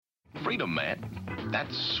freedom, man.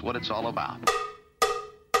 That's what it's all about.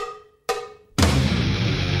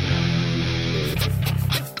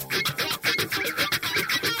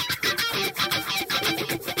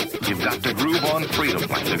 You've got to groove on freedom,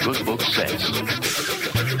 like the good book says.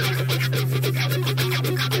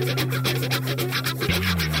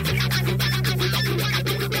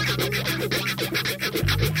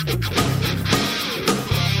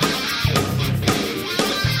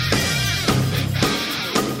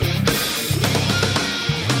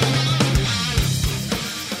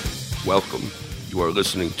 Welcome. You are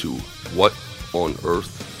listening to What on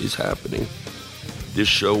Earth is Happening. This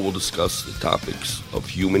show will discuss the topics of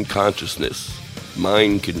human consciousness,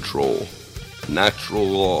 mind control, natural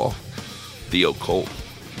law, the occult,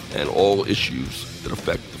 and all issues that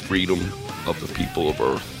affect the freedom of the people of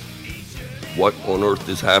Earth. What on Earth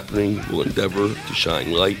is Happening will endeavor to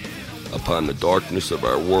shine light upon the darkness of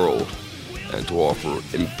our world and to offer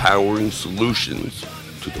empowering solutions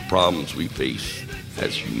to the problems we face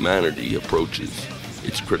as humanity approaches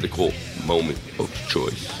its critical moment of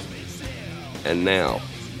choice. And now,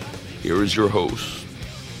 here is your host,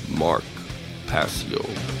 Mark Passio.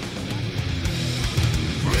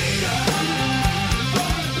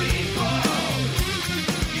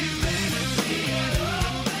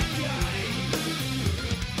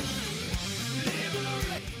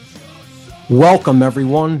 Welcome,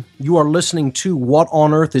 everyone. You are listening to What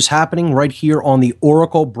on Earth is Happening right here on the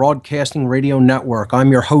Oracle Broadcasting Radio Network.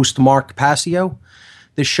 I'm your host, Mark Passio.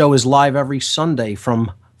 This show is live every Sunday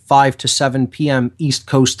from 5 to 7 p.m. East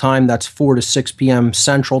Coast time. That's 4 to 6 p.m.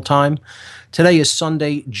 Central time. Today is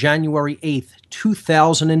Sunday, January 8th,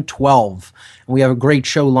 2012. And we have a great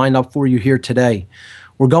show lined up for you here today.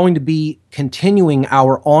 We're going to be continuing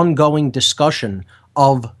our ongoing discussion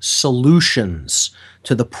of solutions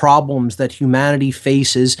to the problems that humanity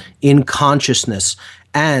faces in consciousness,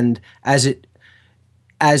 and as it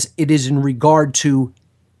is in regard to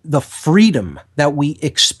the freedom that we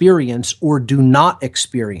experience or do not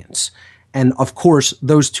experience. And of course,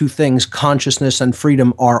 those two things, consciousness and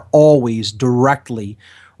freedom, are always directly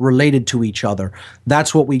related to each other.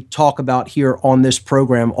 That's what we talk about here on this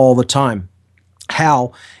program all the time.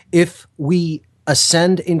 How, if we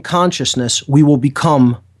ascend in consciousness, we will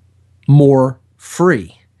become more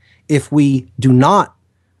free. If we do not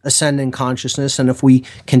ascend in consciousness, and if we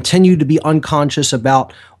continue to be unconscious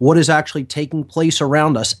about what is actually taking place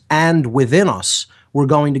around us and within us, we're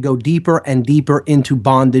going to go deeper and deeper into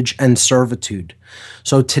bondage and servitude.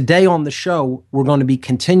 So today on the show, we're going to be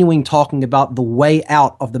continuing talking about the way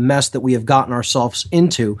out of the mess that we have gotten ourselves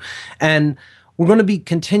into. And we're going to be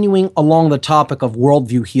continuing along the topic of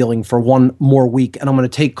worldview healing for one more week. And I'm going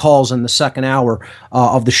to take calls in the second hour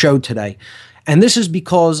of the show today. And this is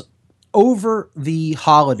because over the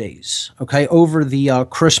holidays, over the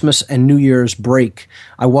Christmas and New Year's break,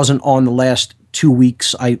 I wasn't on the last 2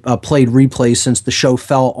 weeks. I played replays since the show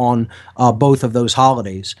fell on both of those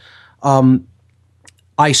holidays.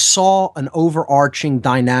 I saw an overarching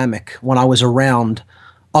dynamic when I was around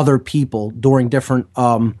other people during different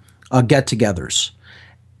get-togethers.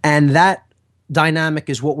 And that dynamic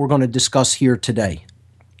is what we're going to discuss here today,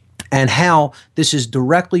 and how this is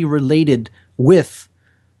directly related with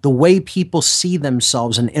the way people see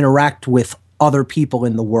themselves and interact with other people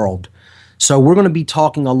in the world. So we're going to be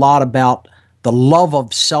talking a lot about the love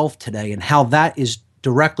of self today and how that is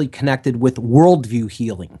directly connected with worldview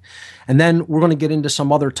healing. And then we're going to get into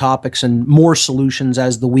some other topics and more solutions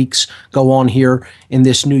as the weeks go on here in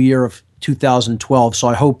this new year of 2012. So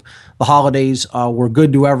I hope the holidays were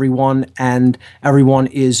good to everyone and everyone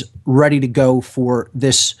is ready to go for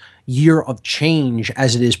this year of change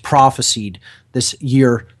as it is prophesied, this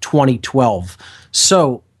year 2012.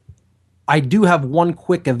 So I do have one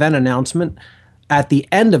quick event announcement. At the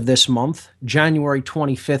end of this month, January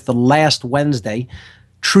 25th, the last Wednesday,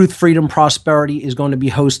 Truth, Freedom, Prosperity is going to be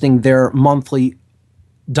hosting their monthly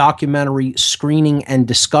documentary screening and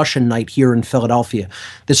discussion night here in Philadelphia.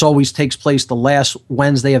 This always takes place the last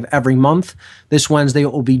Wednesday of every month. This Wednesday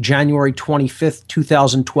it will be January 25th,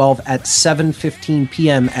 2012 at 7:15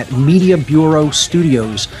 p.m. at Media Bureau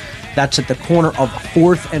Studios. That's at the corner of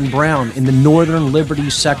 4th and Brown in the Northern Liberty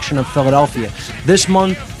section of Philadelphia. This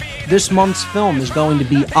month's film is going to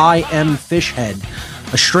be I Am Fishhead.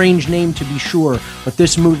 A strange name to be sure, but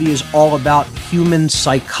this movie is all about human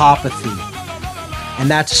psychopathy. And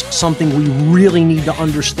that's something we really need to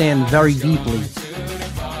understand very deeply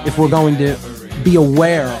if we're going to be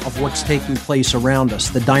aware of what's taking place around us.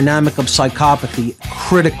 The dynamic of psychopathy,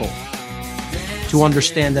 critical to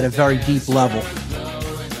understand at a very deep level.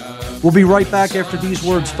 We'll be right back after these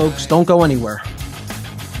words, folks. Don't go anywhere.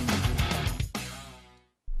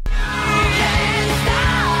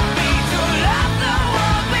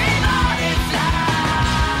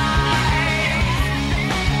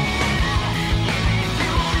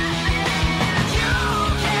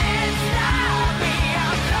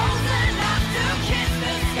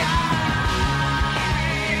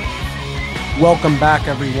 Welcome back,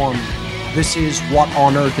 everyone. This is What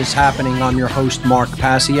on Earth is Happening. I'm your host, Mark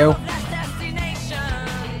Passio.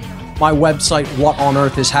 My website,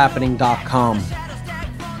 whatonearthishappening.com.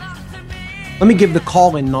 Let me give the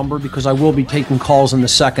call-in number because I will be taking calls in the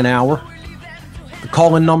second hour. The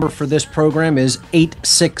call-in number for this program is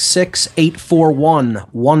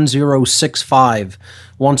 866-841-1065.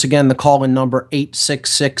 Once again, the call-in number,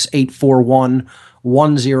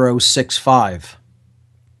 866-841-1065.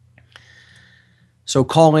 So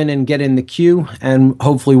call in and get in the queue, and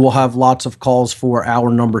hopefully we'll have lots of calls for hour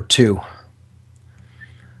number 2.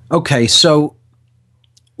 Okay, so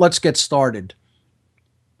let's get started.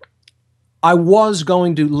 I was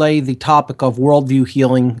going to lay the topic of worldview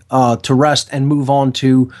healing to rest and move on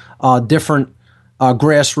to different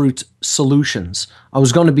grassroots solutions. I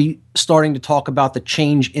was going to be starting to talk about the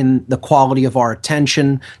change in the quality of our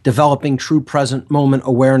attention, developing true present moment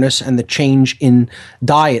awareness, and the change in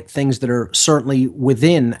diet, things that are certainly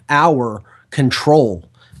within our control,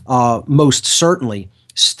 most certainly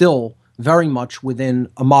still very much within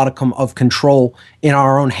a modicum of control in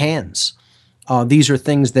our own hands. These are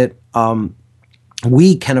things that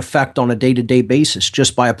we can affect on a day-to-day basis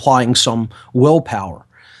just by applying some willpower.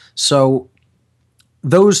 So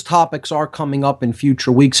those topics are coming up in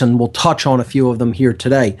future weeks, and we'll touch on a few of them here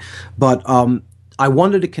today. But I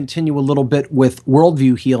wanted to continue a little bit with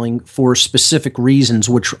worldview healing for specific reasons,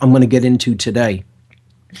 which I'm going to get into today.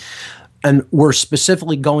 And we're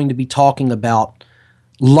specifically going to be talking about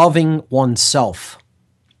loving oneself.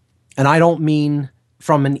 And I don't mean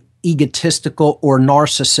from an egotistical or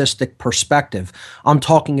narcissistic perspective. I'm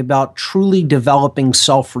talking about truly developing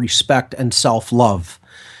self-respect and self-love,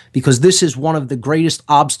 because this is one of the greatest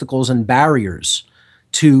obstacles and barriers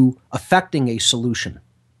to affecting a solution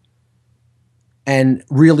and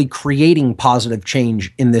really creating positive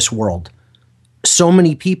change in this world. So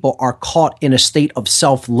many people are caught in a state of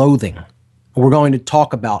self-loathing. We're going to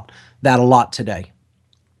talk about that a lot today.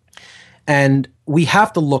 And we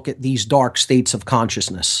have to look at these dark states of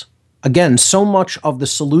consciousness. Again, so much of the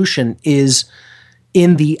solution is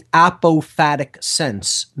in the apophatic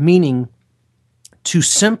sense, meaning to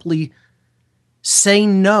simply say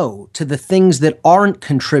no to the things that aren't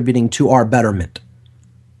contributing to our betterment,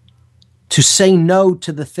 to say no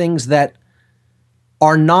to the things that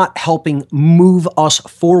are not helping move us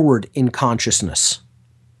forward in consciousness.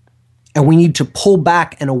 And we need to pull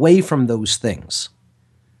back and away from those things.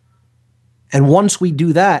 And once we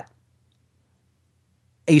do that,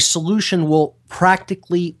 a solution will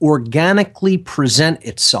practically, organically present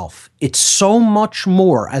itself. It's so much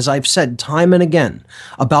more, as I've said time and again,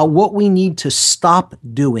 about what we need to stop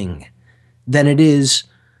doing than it is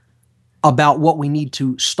about what we need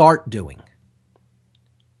to start doing.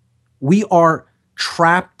 We are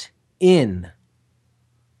trapped in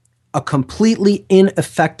a completely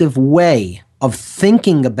ineffective way of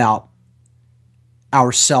thinking about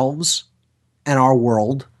ourselves and our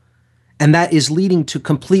world, and that is leading to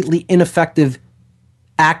completely ineffective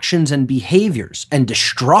actions and behaviors and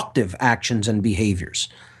destructive actions and behaviors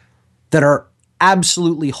that are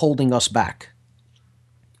absolutely holding us back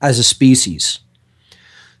as a species.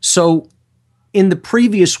 So in the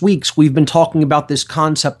previous weeks, we've been talking about this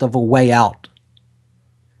concept of a way out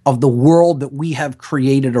of the world that we have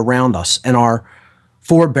created around us and our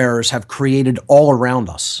forebears have created all around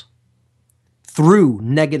us through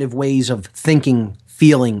negative ways of thinking,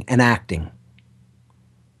 feeling, and acting,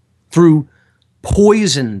 through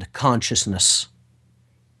poisoned consciousness.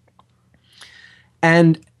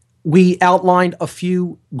 And we outlined a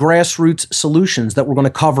few grassroots solutions that we're going to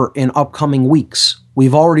cover in upcoming weeks.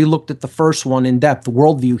 We've already looked at the first one in depth,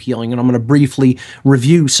 worldview healing, and I'm going to briefly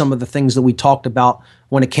review some of the things that we talked about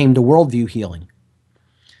when it came to worldview healing.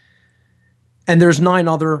 And there's 9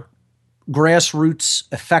 other grassroots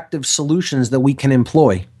effective solutions that we can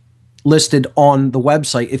employ listed on the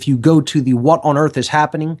website. If you go to the What on Earth is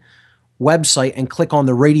Happening website and click on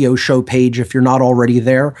the radio show page if you're not already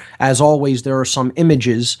there, as always, there are some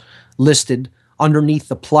images listed underneath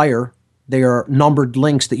the player. They are numbered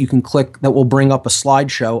links that you can click that will bring up a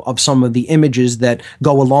slideshow of some of the images that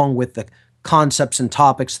go along with the concepts and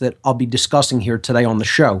topics that I'll be discussing here today on the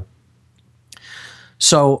show.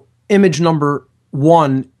 So image number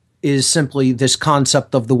 1 is simply this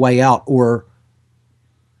concept of the way out, or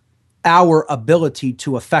our ability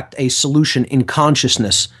to affect a solution in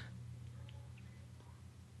consciousness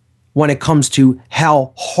when it comes to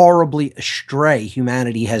how horribly astray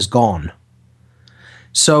humanity has gone.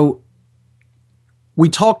 So we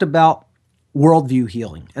talked about worldview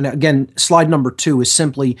healing. And again, slide number 2 is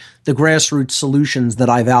simply the grassroots solutions that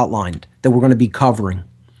I've outlined that we're going to be covering.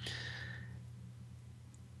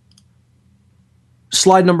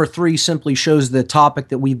 slide number 3 simply shows the topic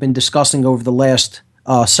that we've been discussing over the last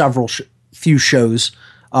few shows,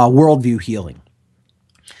 worldview healing.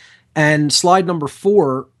 And slide number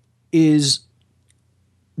 4 is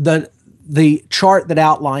the chart that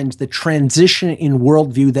outlines the transition in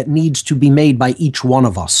worldview that needs to be made by each one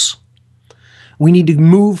of us. We need to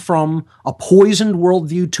move from a poisoned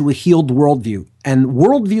worldview to a healed worldview. And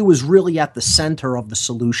worldview is really at the center of the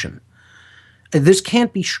solution. This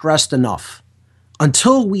can't be stressed enough.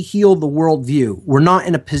 Until we heal the worldview, we're not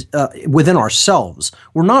within ourselves,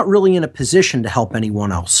 we're not really in a position to help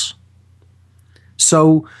anyone else.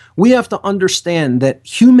 So we have to understand that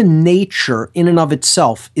human nature in and of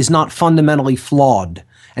itself is not fundamentally flawed,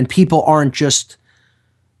 and people aren't just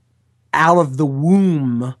out of the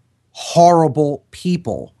womb horrible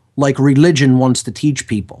people like religion wants to teach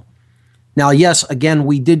people. Now, yes, again,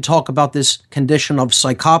 we did talk about this condition of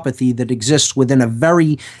psychopathy that exists within a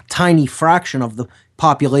very tiny fraction of the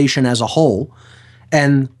population as a whole.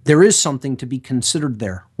 And there is something to be considered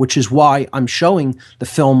there, which is why I'm showing the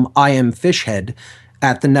film I Am Fishhead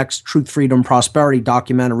at the next Truth, Freedom, Prosperity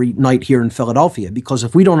documentary night here in Philadelphia. Because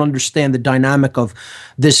if we don't understand the dynamic of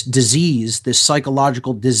this disease, this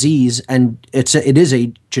psychological disease, and it is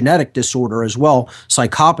a genetic disorder as well,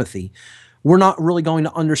 psychopathy, we're not really going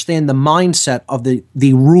to understand the mindset of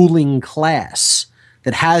the ruling class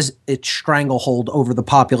that has its stranglehold over the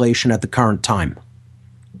population at the current time.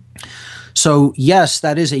 So yes,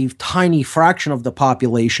 that is a tiny fraction of the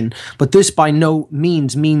population, but this by no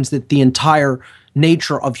means that the entire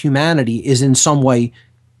nature of humanity is in some way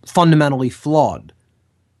fundamentally flawed.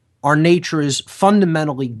 Our nature is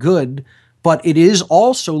fundamentally good, but it is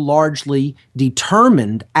also largely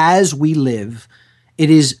determined as we live. It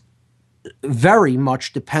is very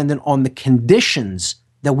much dependent on the conditions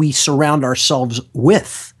that we surround ourselves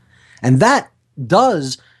with. And that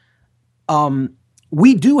does,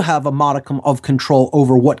 we do have a modicum of control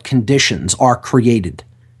over what conditions are created.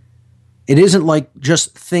 It isn't like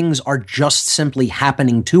just things are just simply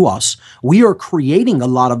happening to us. We are creating a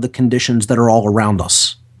lot of the conditions that are all around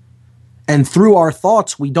us. And through our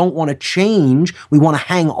thoughts, we don't want to change. We want to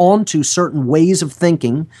hang on to certain ways of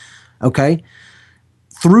thinking, okay?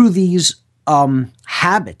 Through these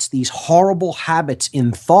habits, these horrible habits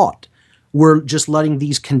in thought, we're just letting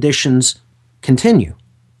these conditions continue.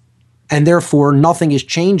 And therefore, nothing is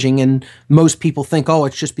changing, and most people think, oh,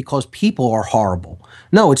 it's just because people are horrible.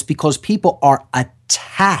 No, it's because people are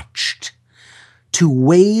attached to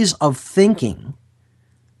ways of thinking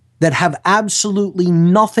that have absolutely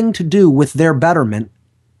nothing to do with their betterment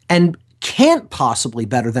and can't possibly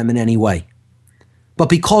better them in any way. But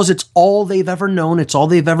because it's all they've ever known, it's all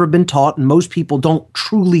they've ever been taught, and most people don't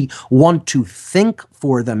truly want to think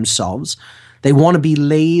for themselves, they want to be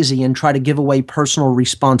lazy and try to give away personal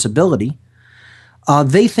responsibility.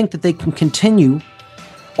 They think that they can continue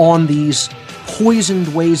on these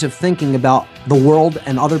poisoned ways of thinking about the world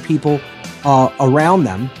and other people around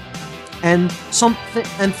them, and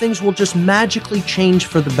things will just magically change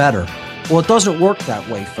for the better. Well, it doesn't work that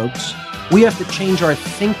way, folks. We have to change our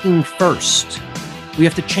thinking first. We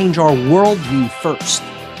have to change our worldview first,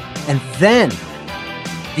 and then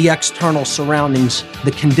the external surroundings,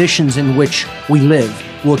 the conditions in which we live,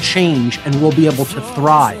 will change, and we'll be able to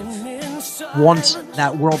thrive once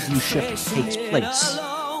that worldview shift takes place.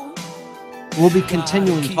 We'll be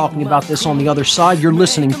continuing talking about this on the other side. You're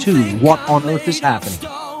listening to What on Earth is Happening?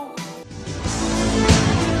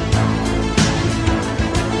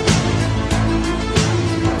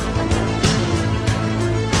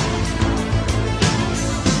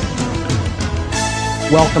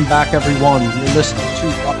 Welcome back, everyone. You're listening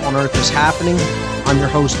to What on Earth is Happening. I'm your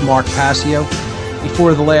host, Mark Passio.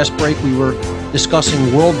 Before the last break, we were discussing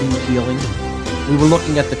worldview healing. We were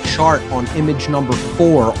looking at the chart on image number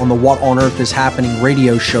 4 on the What on Earth is Happening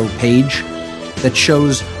radio show page that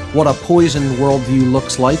shows what a poisoned worldview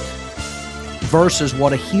looks like versus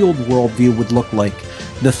what a healed worldview would look like.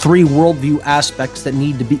 The 3 worldview aspects that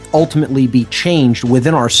need to be ultimately be changed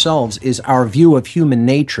within ourselves is our view of human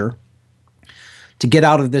nature, to get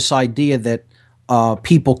out of this idea that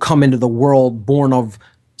people come into the world born of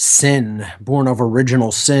sin, born of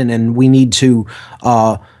original sin, and we need to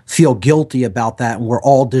feel guilty about that, and we're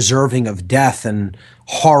all deserving of death and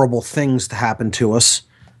horrible things to happen to us,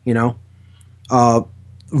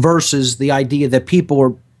 versus the idea that people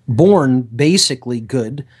are born basically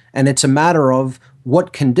good, and it's a matter of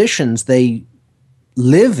what conditions they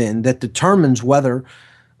live in that determines whether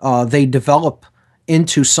they develop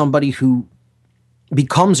into somebody who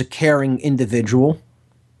becomes a caring individual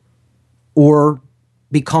or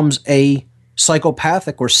becomes a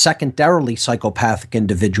psychopathic or secondarily psychopathic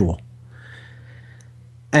individual.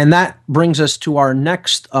 And that brings us to our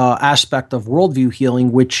next aspect of worldview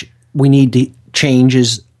healing, which we need to change,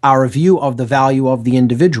 is our view of the value of the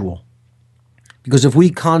individual. Because if we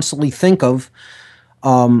constantly think of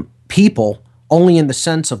people only in the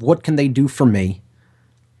sense of what can they do for me,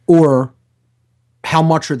 or how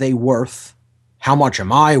much are they worth, how much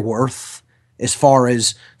am I worth, as far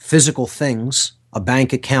as physical things, a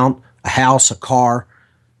bank account, a house, a car,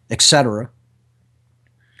 etc.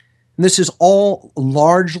 This is all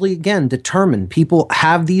largely, again, determined. People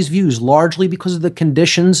have these views largely because of the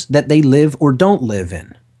conditions that they live or don't live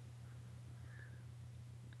in.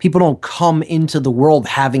 People don't come into the world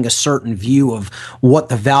having a certain view of what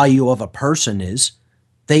the value of a person is.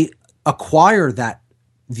 They acquire that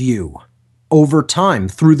view over time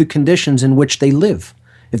through the conditions in which they live.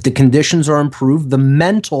 If the conditions are improved, the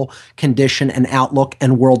mental condition and outlook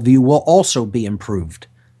and worldview will also be improved.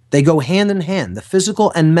 They go hand in hand. The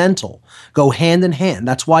physical and mental go hand in hand.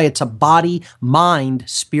 That's why it's a body, mind,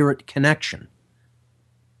 spirit connection.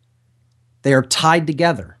 They are tied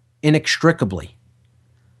together inextricably.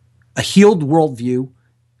 A healed worldview,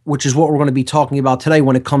 which is what we're going to be talking about today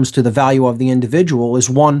when it comes to the value of the individual, is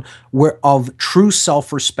one of true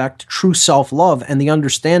self-respect, true self-love, and the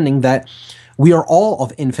understanding that we are all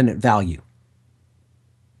of infinite value.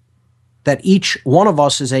 That each one of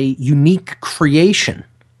us is a unique creation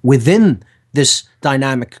within this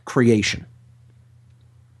dynamic creation.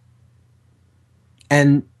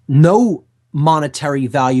 And no monetary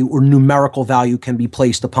value or numerical value can be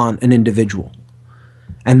placed upon an individual.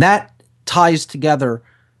 And that ties together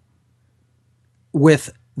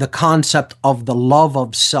with the concept of the love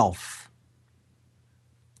of self.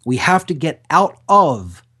 We have to get out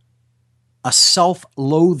of a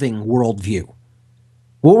self-loathing worldview.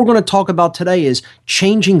 What we're going to talk about today is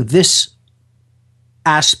changing this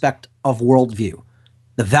aspect of worldview,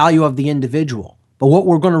 the value of the individual. But what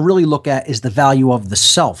we're going to really look at is the value of the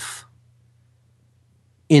self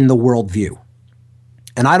in the worldview.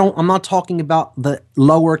 And I'm not talking about the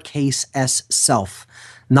lowercase s self,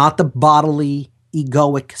 not the bodily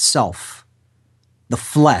egoic self, the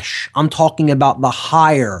flesh. I'm talking about the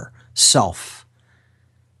higher self.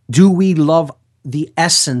 Do we love the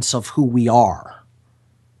essence of who we are?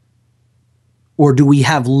 Or do we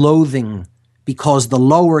have loathing because the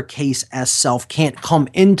lowercase s self can't come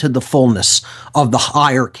into the fullness of the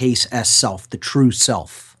higher case s self, the true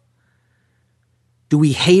self? Do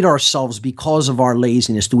we hate ourselves because of our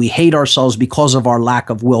laziness? Do we hate ourselves because of our lack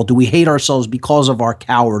of will? Do we hate ourselves because of our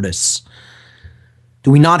cowardice?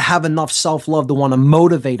 Do we not have enough self-love to want to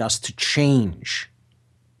motivate us to change?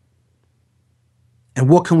 And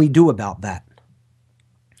what can we do about that?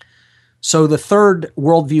 So the third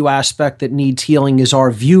worldview aspect that needs healing is our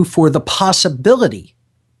view for the possibility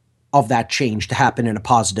of that change to happen in a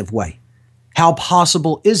positive way. How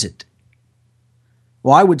possible is it?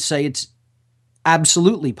 Well, I would say it's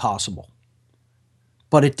absolutely possible.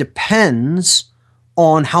 But it depends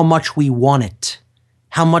on how much we want it.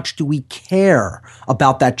 How much do we care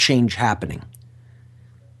about that change happening?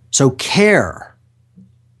 So care,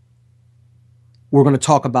 we're going to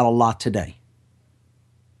talk about a lot today,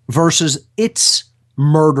 versus its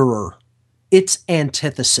murderer, its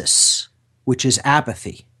antithesis, which is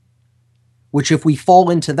apathy, which if we fall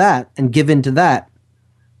into that and give into that,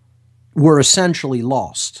 we're essentially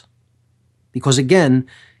lost. Because again,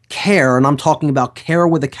 care, and I'm talking about care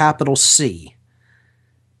with a capital C,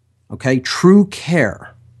 okay, true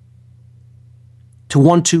care, to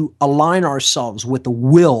want to align ourselves with the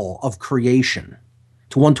will of creation,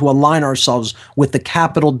 to want to align ourselves with the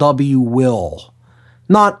capital W will,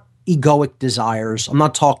 not egoic desires. I'm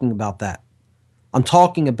not talking about that. I'm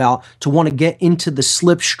talking about to want to get into the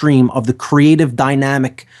slipstream of the creative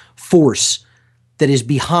dynamic force that is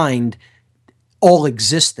behind all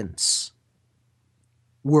existence,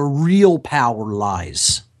 where real power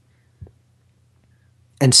lies,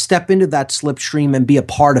 and step into that slipstream and be a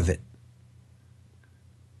part of it.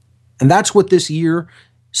 And that's what this year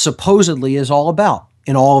supposedly is all about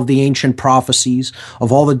in all of the ancient prophecies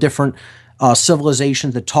of all the different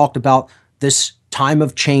civilizations that talked about this time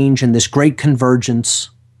of change and this great convergence.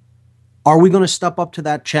 Are we going to step up to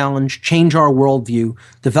that challenge, change our worldview,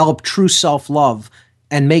 develop true self-love,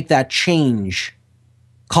 and make that change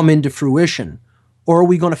come into fruition? Or are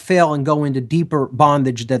we going to fail and go into deeper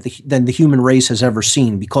bondage than the human race has ever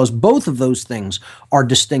seen? Because both of those things are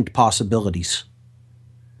distinct possibilities.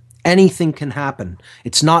 Anything can happen.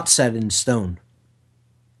 It's not set in stone.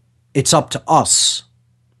 It's up to us.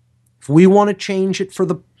 If we want to change it for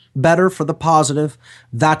the better, for the positive,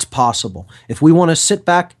 that's possible. If we want to sit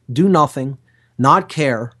back, do nothing, not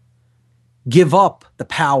care, give up the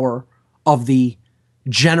power of the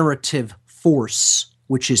generative force,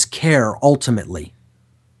 which is care ultimately.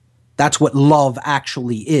 That's what love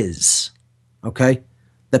actually is, okay?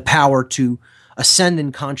 The power to ascend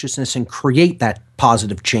in consciousness and create that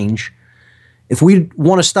positive change. If we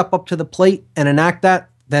want to step up to the plate and enact that,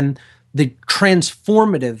 then the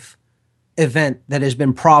transformative event that has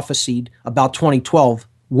been prophesied about 2012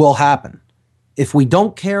 will happen. If we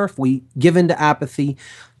don't care, if we give into apathy,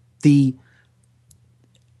 the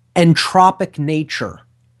entropic nature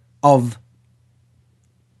of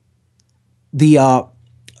the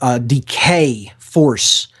decay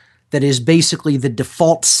force that is basically the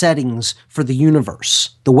default settings for the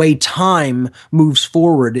universe. The way time moves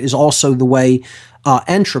forward is also the way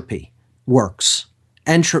entropy works.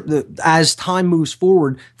 As time moves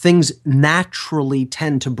forward, things naturally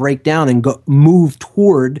tend to break down and move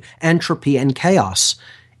toward entropy and chaos.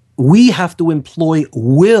 We have to employ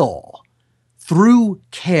will through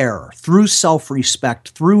care, through self-respect,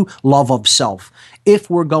 through love of self, if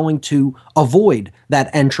we're going to avoid that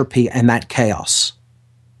entropy and that chaos.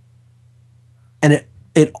 And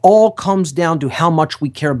it all comes down to how much we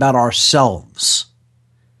care about ourselves.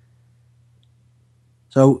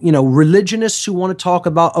 So, religionists who want to talk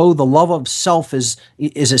about, the love of self is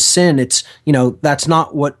a sin. It's, that's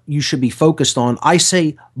not what you should be focused on. I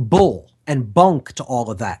say bull and bunk to all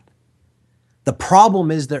of that. The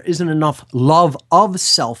problem is there isn't enough love of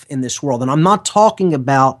self in this world. And I'm not talking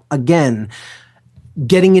about, again,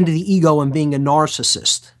 getting into the ego and being a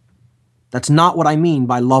narcissist. That's not what I mean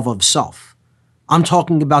by love of self. I'm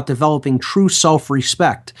talking about developing true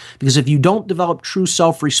self-respect, because if you don't develop true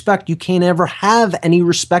self-respect, you can't ever have any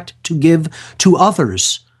respect to give to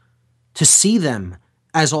others, to see them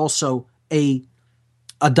as also a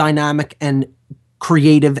dynamic and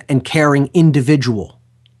creative and caring individual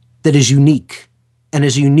that is unique and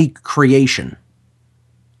is a unique creation.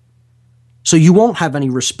 So you won't have any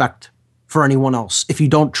respect for anyone else if you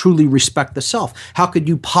don't truly respect the self. How could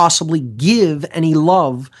you possibly give any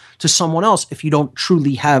love to someone else if you don't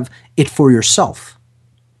truly have it for yourself?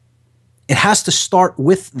 It has to start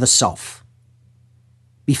with the self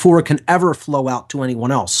before it can ever flow out to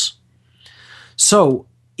anyone else. So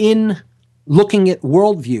in looking at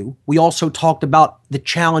worldview, we also talked about the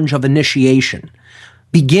challenge of initiation,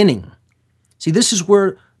 beginning. See, this is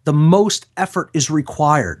where the most effort is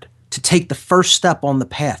required to take the first step on the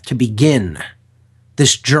path to begin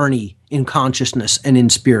this journey in consciousness and in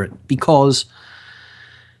spirit. Because,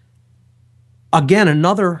 again,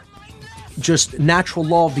 another just natural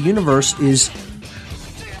law of the universe is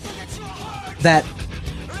that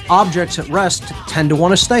objects at rest tend to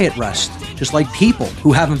want to stay at rest, just like people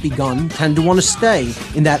who haven't begun tend to want to stay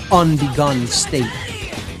in that unbegun state.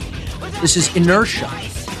 This is inertia.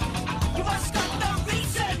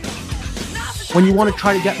 When you want to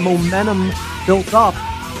try to get momentum built up,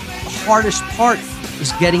 the hardest part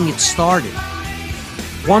is getting it started.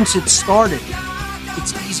 Once it's started,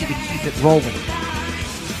 it's easy to keep it rolling.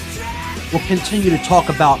 We'll continue to talk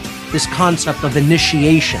about this concept of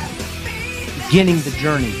initiation, beginning the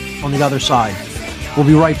journey on the other side. We'll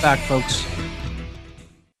be right back, folks.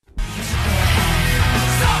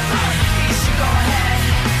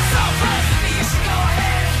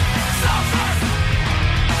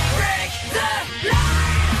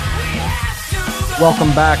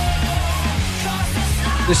 Welcome back.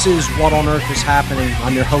 This is What on Earth is Happening.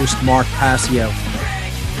 I'm your host, Mark Passio.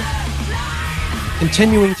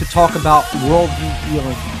 Continuing to talk about worldview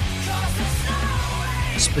healing,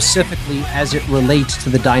 specifically as it relates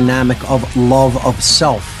to the dynamic of love of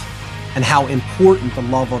self and how important the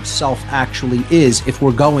love of self actually is if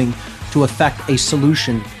we're going to effect a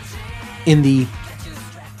solution in the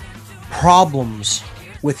problems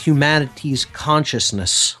with humanity's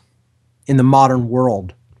consciousness in the modern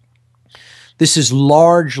world. These are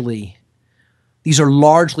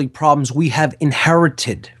largely problems we have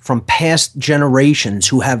inherited from past generations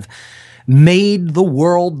who have made the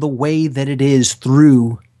world the way that it is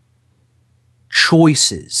through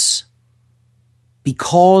choices,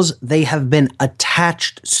 because they have been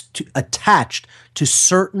attached to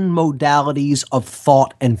certain modalities of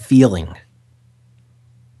thought and feeling.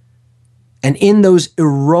 And in those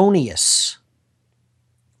erroneous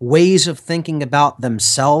ways of thinking about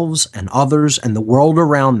themselves and others and the world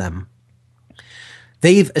around them,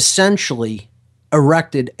 they've essentially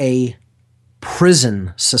erected a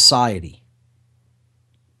prison society.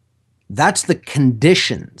 That's the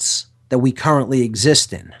conditions that we currently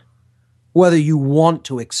exist in. Whether you want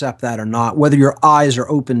to accept that or not, whether your eyes are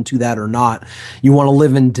open to that or not, you want to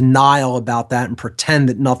live in denial about that and pretend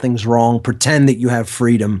that nothing's wrong, pretend that you have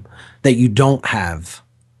freedom that you don't have.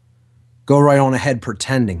 Go right on ahead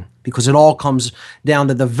pretending. because it all comes down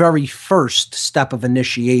to the very first step of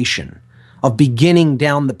initiation, of beginning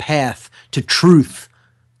down the path to truth,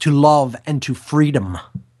 to love, and to freedom.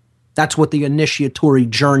 That's what the initiatory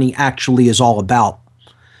journey actually is all about.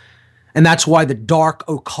 And that's why the dark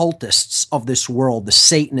occultists of this world, the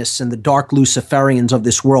Satanists and the dark Luciferians of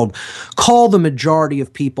this world, call the majority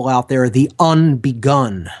of people out there the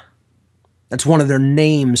unbegun. That's one of their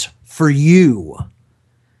names for you.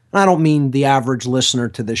 I don't mean the average listener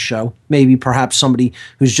to this show. Maybe perhaps somebody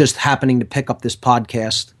who's just happening to pick up this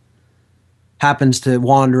podcast, happens to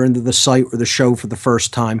wander into the site or the show for the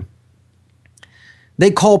first time.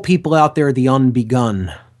 They call people out there the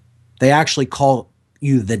unbegun. They actually call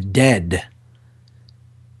you the dead.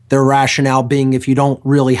 Their rationale being, if you don't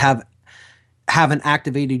really haven't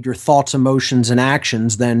activated your thoughts, emotions, and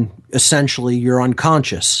actions, then essentially you're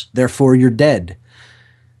unconscious. Therefore, you're dead.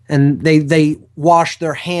 And they wash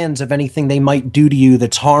their hands of anything they might do to you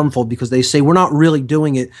that's harmful, because they say, we're not really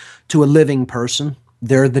doing it to a living person.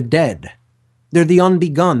 They're the dead. They're the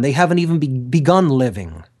unbegun. They haven't even begun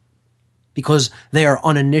living because they are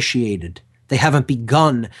uninitiated. They haven't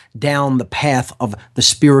begun down the path of the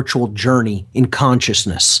spiritual journey in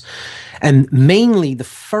consciousness. And mainly the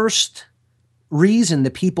first reason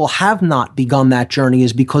that people have not begun that journey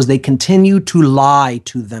is because they continue to lie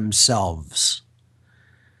to themselves.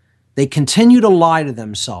 They continue to lie to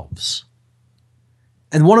themselves.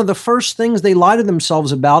 And one of the first things they lie to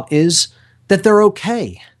themselves about is that they're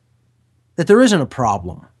okay, that there isn't a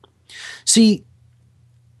problem. See,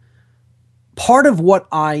 part of what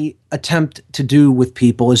I attempt to do with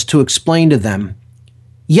people is to explain to them,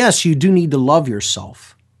 yes, you do need to love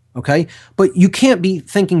yourself, okay? But you can't be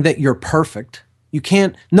thinking that you're perfect.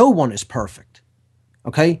 No one is perfect,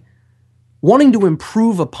 okay? Wanting to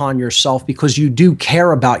improve upon yourself because you do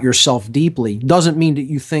care about yourself deeply doesn't mean that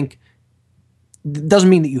you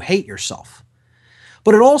hate yourself.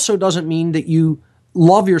 But it also doesn't mean that you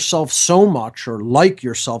love yourself so much, or like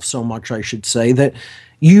yourself so much, I should say, that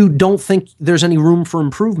you don't think there's any room for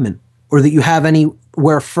improvement or that you have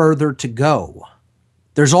anywhere further to go.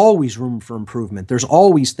 There's always room for improvement. There's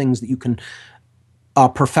always things that you can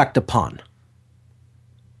perfect upon,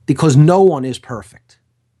 because no one is perfect.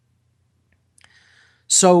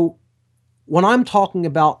 So when I'm talking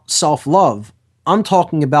about self-love, I'm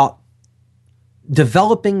talking about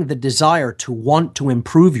developing the desire to want to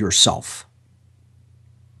improve yourself.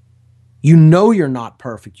 You know you're not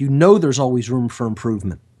perfect. You know there's always room for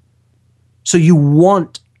improvement. So you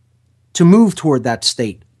want to move toward that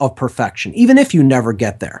state of perfection, even if you never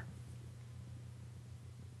get there.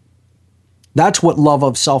 That's what love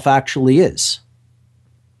of self actually is.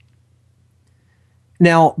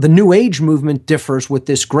 Now, the New Age movement differs with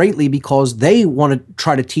this greatly, because they want to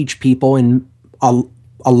try to teach people in a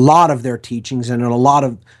lot of their teachings, and in a lot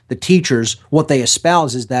of the teachers, what they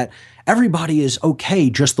espouse is that everybody is okay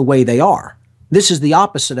just the way they are. This is the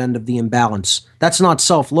opposite end of the imbalance. That's not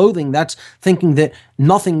self-loathing. That's thinking that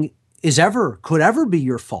nothing could ever be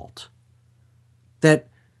your fault. That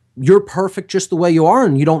you're perfect just the way you are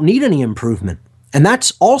and you don't need any improvement. And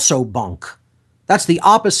that's also bunk. That's the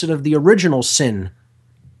opposite of the original sin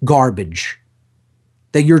garbage.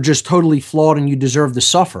 That you're just totally flawed and you deserve to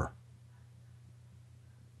suffer.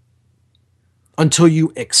 Until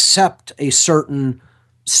you accept a certain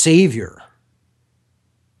savior,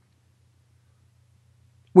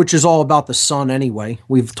 which is all about the sun anyway.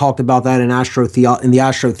 We've talked about that in the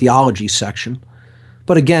astrotheology section.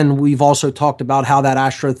 But again, we've also talked about how that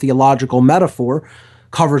astrotheological metaphor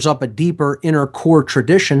covers up a deeper inner core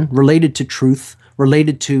tradition related to truth,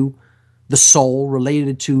 related to the soul,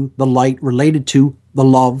 related to the light, related to the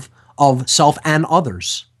love of self and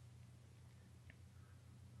others,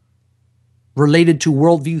 related to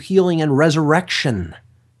worldview healing and resurrection,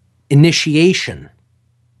 initiation,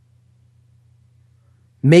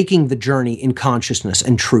 making the journey in consciousness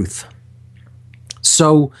and truth.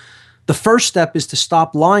 So the first step is to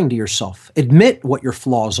stop lying to yourself. Admit what your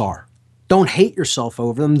flaws are. Don't hate yourself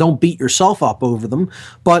over them. Don't beat yourself up over them,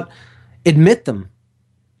 but admit them.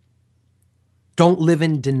 Don't live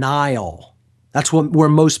in denial. That's where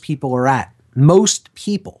most people are at. Most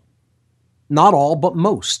people. Not all, but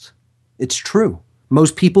most. It's true.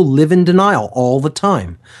 Most people live in denial all the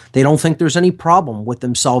time. They don't think there's any problem with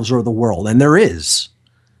themselves or the world, and there is.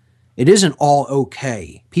 It isn't all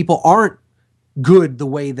okay. People aren't good the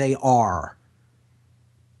way they are.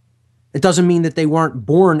 It doesn't mean that they weren't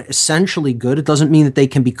born essentially good. It doesn't mean that they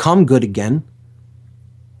can become good again.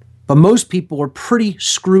 But most people are pretty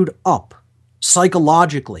screwed up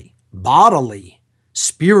psychologically, bodily,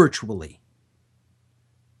 spiritually.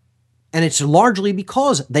 And it's largely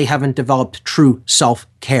because they haven't developed true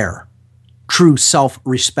self-care, true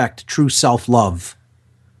self-respect, true self-love.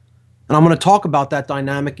 And I'm going to talk about that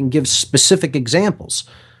dynamic and give specific examples.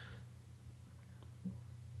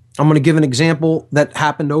 I'm going to give an example that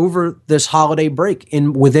happened over this holiday break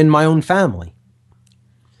within my own family.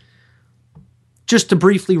 Just to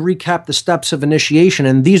briefly recap the steps of initiation,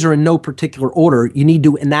 and these are in no particular order, you need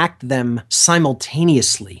to enact them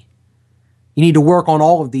simultaneously. You need to work on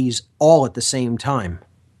all of these all at the same time.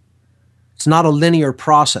 It's not a linear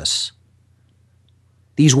process.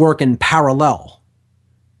 These work in parallel.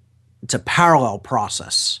 It's a parallel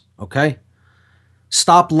process, okay?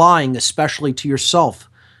 Stop lying, especially to yourself.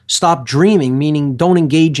 Stop dreaming, meaning don't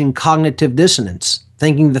engage in cognitive dissonance,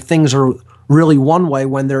 thinking that things are really one way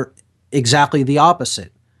when they're exactly the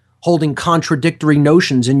opposite, holding contradictory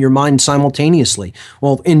notions in your mind simultaneously.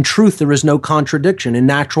 Well, in truth, there is no contradiction. In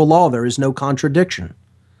natural law, there is no contradiction.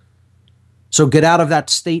 So get out of that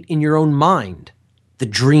state in your own mind, the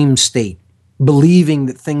dream state, believing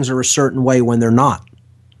that things are a certain way when they're not.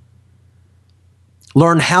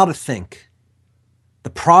 Learn how to think, the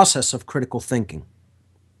process of critical thinking.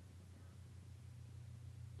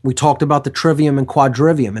 We talked about the trivium and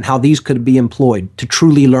quadrivium and how these could be employed to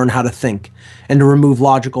truly learn how to think and to remove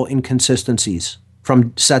logical inconsistencies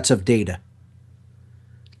from sets of data.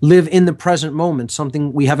 Live in the present moment,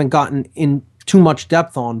 something we haven't gotten in too much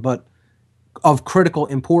depth on, but of critical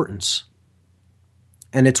importance.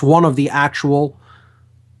 And it's one of the actual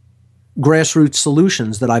grassroots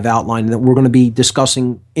solutions that I've outlined that we're going to be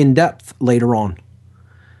discussing in depth later on.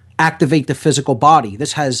 Activate the physical body.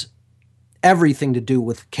 This has everything to do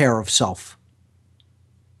with care of self.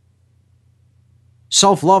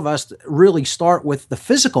 Self-love has to really start with the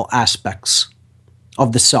physical aspects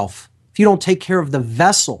of the self. If you don't take care of the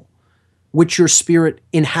vessel which your spirit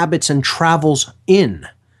inhabits and travels in,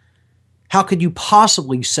 how could you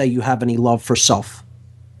possibly say you have any love for self?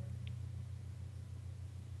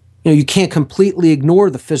 You can't completely ignore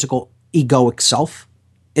the physical egoic self.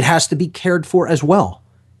 It has to be cared for as well.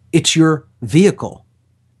 It's your vehicle.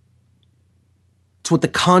 It's what the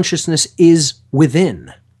consciousness is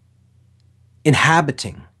within,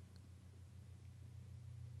 inhabiting.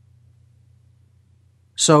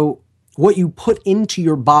 So what you put into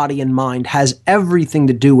your body and mind has everything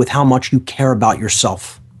to do with how much you care about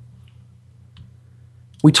yourself.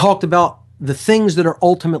 We talked about the things that are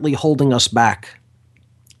ultimately holding us back.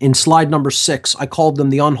 In slide number 6, I called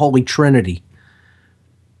them the unholy trinity.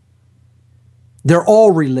 They're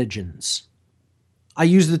all religions. I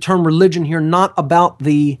use the term religion here not about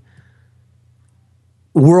the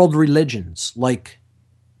world religions like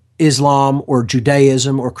Islam or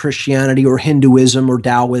Judaism or Christianity or Hinduism or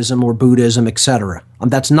Taoism or Buddhism, etc.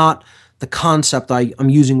 That's not the concept I'm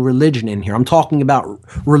using religion in here. I'm talking about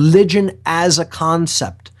religion as a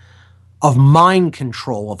concept of mind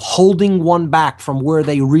control, of holding one back from where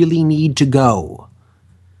they really need to go.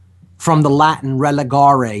 From the Latin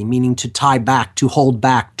relegare, meaning to tie back, to hold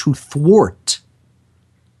back, to thwart.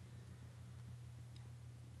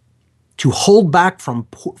 To hold back from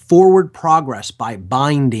forward progress by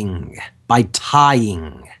binding, by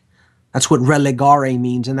tying. That's what relegare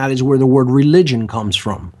means, and that is where the word religion comes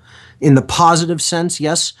from. In the positive sense,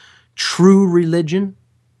 yes, true religion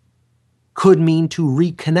could mean to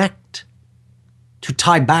reconnect, to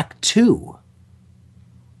tie back to.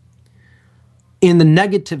 In the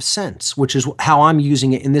negative sense, which is how I'm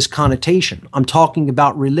using it in this connotation, I'm talking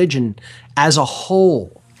about religion as a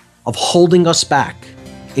whole, of holding us back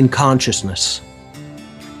in consciousness.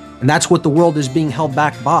 And that's what the world is being held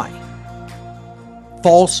back by.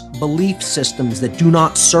 False belief systems that do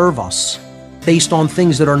not serve us, based on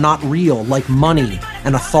things that are not real, like money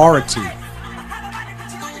and authority.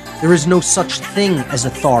 There is no such thing as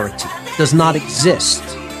authority. It does not exist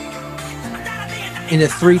in a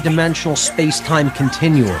three-dimensional space-time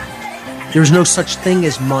continuum. There is no such thing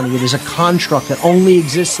as money. It is a construct that only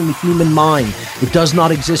exists in the human mind. It does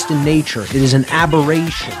not exist in nature. It is an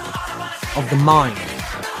aberration of the mind.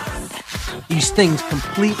 These things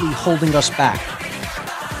completely holding us back.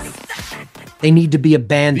 They need to be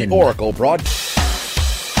abandoned. The Oracle broad.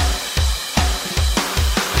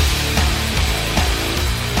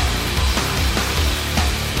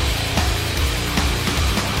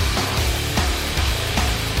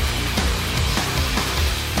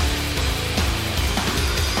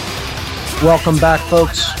 Welcome back,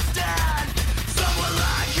 folks.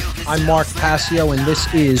 I'm Mark Passio, and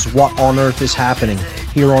this is What on Earth is Happening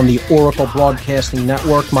here on the Oracle Broadcasting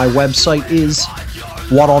Network. My website is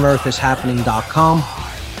whatonearthishappening.com.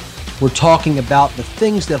 We're talking about the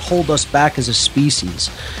things that hold us back as a species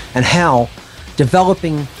and how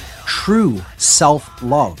developing true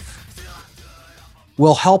self-love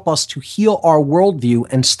will help us to heal our worldview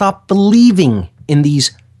and stop believing in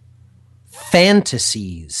these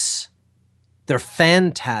fantasies. They're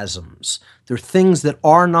phantasms. They're things that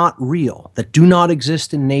are not real, that do not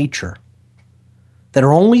exist in nature, that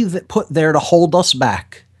are only put there to hold us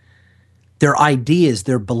back. They're ideas,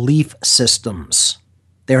 they're belief systems.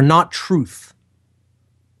 They're not truth.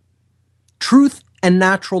 Truth and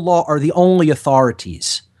natural law are the only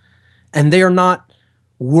authorities, and they are not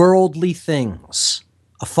worldly things.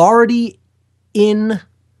 Authority in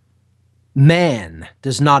man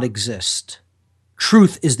does not exist.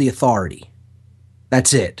 Truth is the authority.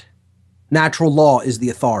 That's it. Natural law is the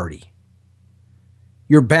authority.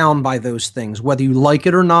 You're bound by those things, whether you like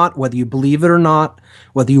it or not, whether you believe it or not,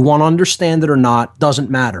 whether you want to understand it or not, doesn't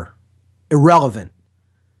matter. Irrelevant.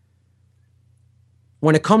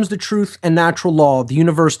 When it comes to truth and natural law, the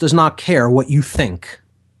universe does not care what you think.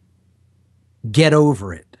 Get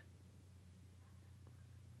over it.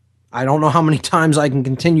 I don't know how many times I can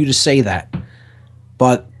continue to say that,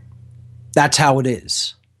 but that's how it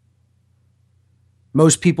is.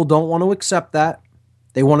 Most people don't want to accept that.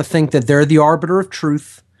 They want to think that they're the arbiter of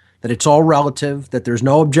truth, that it's all relative, that there's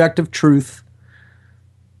no objective truth.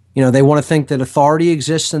 You know, they want to think that authority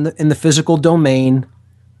exists in the physical domain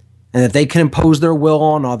and that they can impose their will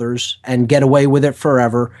on others and get away with it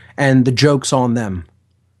forever, and the joke's on them.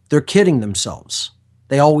 They're kidding themselves.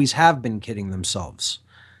 They always have been kidding themselves.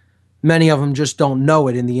 Many of them just don't know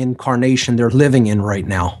it in the incarnation they're living in right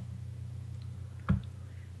now.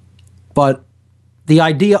 But the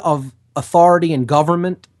idea of authority and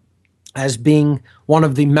government as being one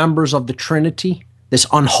of the members of the Trinity, this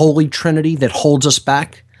unholy Trinity that holds us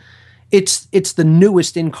back, it's the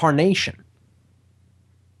newest incarnation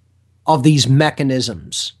of these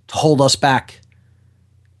mechanisms to hold us back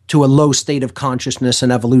to a low state of consciousness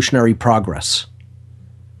and evolutionary progress.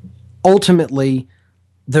 Ultimately,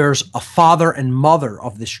 there's a father and mother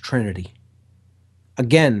of this Trinity.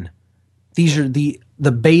 Again, these are the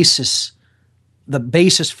basis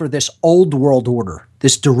for this old world order,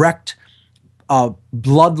 this direct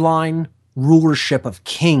bloodline rulership of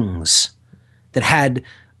kings that had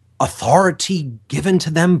authority given to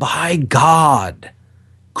them by God,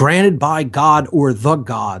 granted by God or the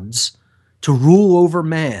gods to rule over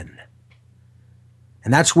man.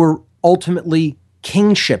 And that's where ultimately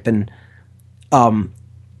kingship and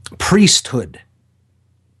priesthood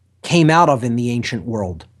came out of in the ancient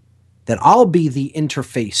world. That I'll be the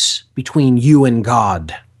interface between you and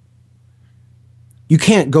God. You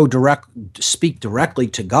can't speak directly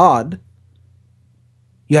to God.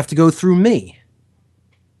 You have to go through me.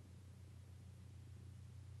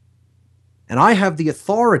 And I have the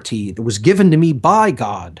authority that was given to me by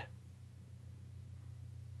God.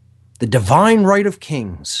 The divine right of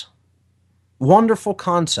kings. Wonderful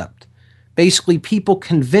concept. Basically, people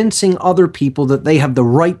convincing other people that they have the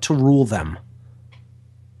right to rule them.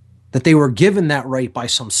 That they were given that right by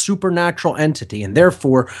some supernatural entity, and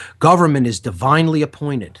therefore government is divinely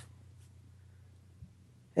appointed.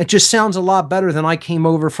 It just sounds a lot better than I came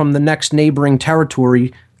over from the next neighboring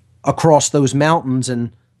territory across those mountains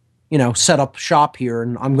and, set up shop here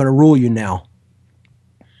and I'm going to rule you now.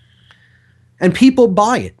 And people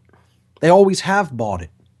buy it. They always have bought it.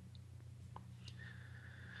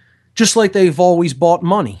 Just like they've always bought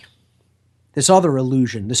money. This other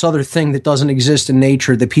illusion, this other thing that doesn't exist in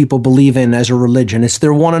nature that people believe in as a religion. It's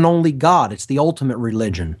their one and only God. It's the ultimate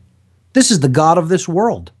religion. This is the God of this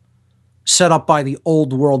world, set up by the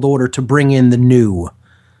old world order to bring in the new,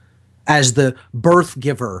 as the birth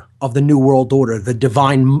giver of the new world order, the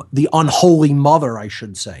divine, the unholy mother, I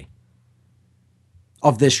should say,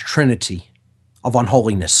 of this trinity of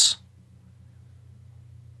unholiness.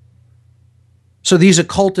 So these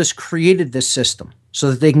occultists created this system so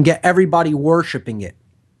that they can get everybody worshiping it,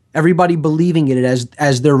 everybody believing it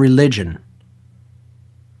as their religion.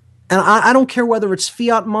 And I don't care whether it's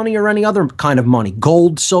fiat money or any other kind of money,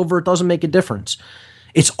 gold, silver, it doesn't make a difference.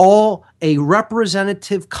 It's all a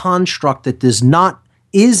representative construct that is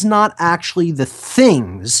not actually the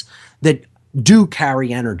things that do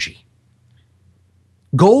carry energy.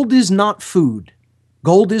 Gold is not food.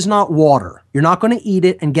 Gold is not water. You're not going to eat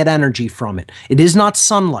it and get energy from it. It is not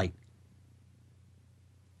sunlight.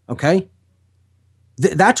 Okay?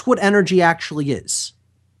 That's what energy actually is.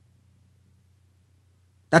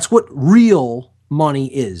 That's what real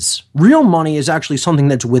money is. Real money is actually something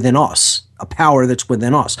that's within us, a power that's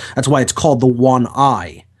within us. That's why it's called the one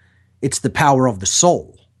eye. It's the power of the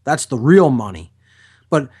soul. That's the real money.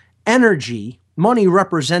 But energy, money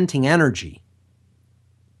representing energy,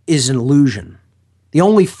 is an illusion. The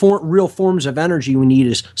only real forms of energy we need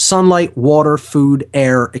is sunlight, water, food,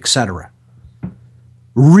 air, etc.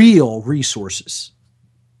 Real resources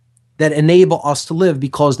that enable us to live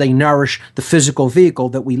because they nourish the physical vehicle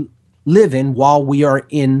that we live in while we are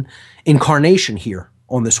in incarnation here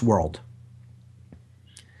on this world.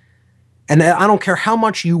 And I don't care how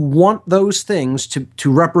much you want those things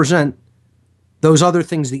to represent those other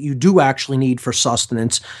things that you do actually need for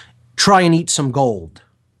sustenance. Try and eat some gold,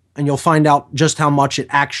 and you'll find out just how much it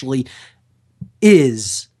actually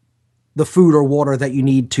is the food or water that you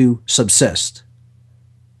need to subsist.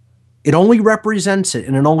 It only represents it,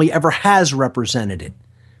 and it only ever has represented it.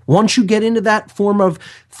 Once you get into that form of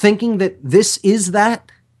thinking that this is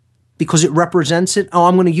that, because it represents it, oh,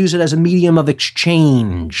 I'm going to use it as a medium of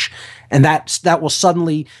exchange, and that will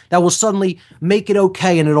suddenly make it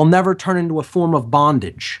okay, and it'll never turn into a form of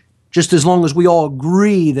bondage, just as long as we all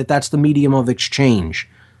agree that that's the medium of exchange.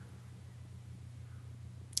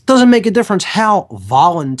 It doesn't make a difference how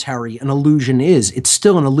voluntary an illusion is. It's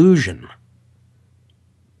still an illusion.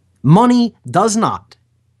 Money does not,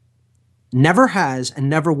 never has, and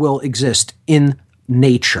never will exist in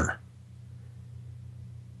nature.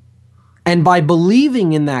 And by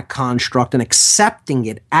believing in that construct and accepting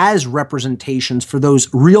it as representations for those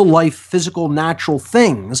real life, physical, natural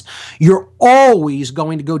things, you're always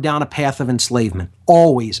going to go down a path of enslavement.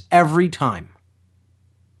 Always, every time.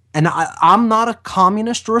 And I'm not a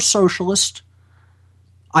communist or a socialist.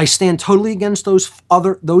 I stand totally against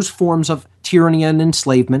those forms of tyranny and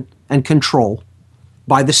enslavement and control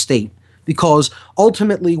by the state, because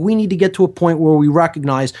ultimately we need to get to a point where we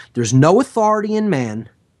recognize there's no authority in man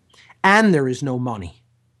and there is no money.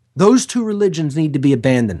 Those two religions need to be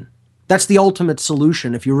abandoned. That's the ultimate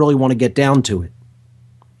solution if you really want to get down to it.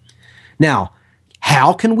 Now,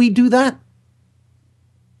 how can we do that?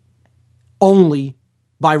 Only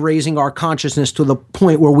by raising our consciousness to the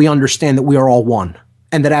point where we understand that we are all one,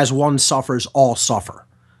 and that as one suffers, all suffer.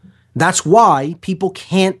 That's why people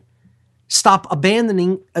can't start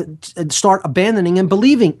abandoning and stop believing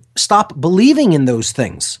in those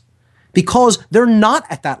things, because they're not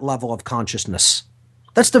at that level of consciousness.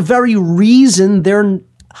 That's the very reason they're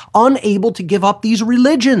unable to give up these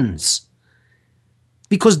religions,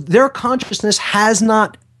 because their consciousness has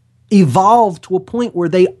not evolved to a point where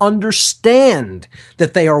they understand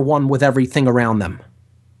that they are one with everything around them.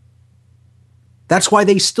 That's why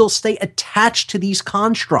they still stay attached to these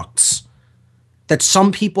constructs, that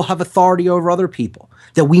some people have authority over other people,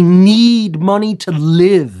 that we need money to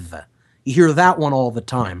live. You hear that one all the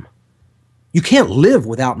time. You can't live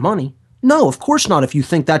without money. No, of course not, if you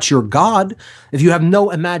think that's your God, if you have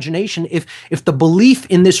no imagination, if the belief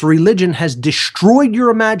in this religion has destroyed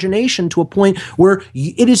your imagination to a point where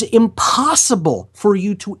it is impossible for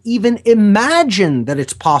you to even imagine that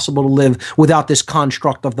it's possible to live without this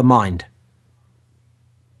construct of the mind.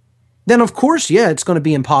 Then of course, yeah, it's going to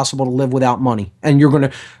be impossible to live without money, and you're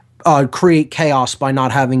going to create chaos by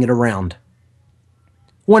not having it around.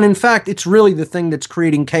 When in fact, it's really the thing that's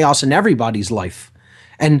creating chaos in everybody's life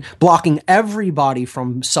and blocking everybody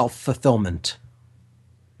from self-fulfillment.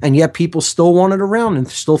 And yet people still want it around and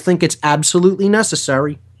still think it's absolutely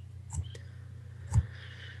necessary.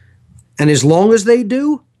 And as long as they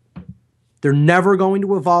do, they're never going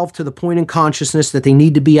to evolve to the point in consciousness that they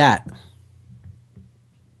need to be at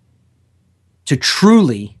to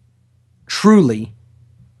truly, truly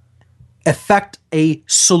affect a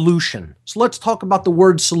solution. So let's talk about the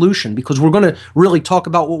word solution, because we're going to really talk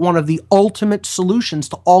about what one of the ultimate solutions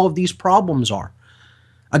to all of these problems are.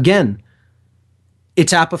 Again,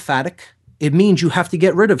 it's apophatic. It means you have to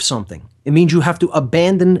get rid of something. It means you have to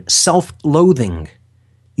abandon self-loathing.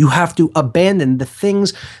 You have to abandon the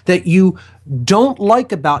things that you don't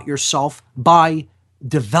like about yourself by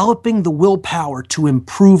developing the willpower to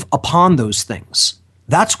improve upon those things.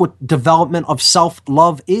 That's what development of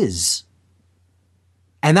self-love is.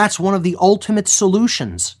 And that's one of the ultimate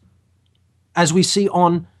solutions. As we see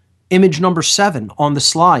on image number 7 on the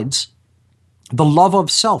slides, the love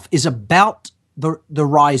of self is about the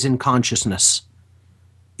rise in consciousness,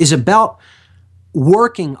 is about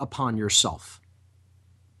working upon yourself,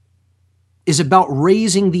 is about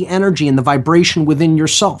raising the energy and the vibration within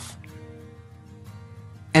yourself.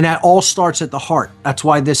 And that all starts at the heart. That's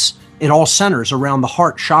why it all centers around the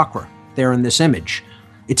heart chakra there in this image.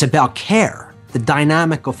 It's about care. The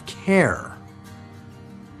dynamic of care.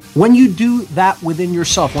 When you do that within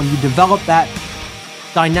yourself, when you develop that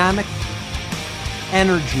dynamic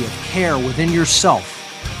energy of care within yourself,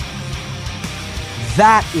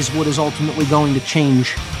 that is what is ultimately going to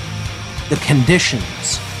change the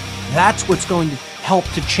conditions. That's what's going to help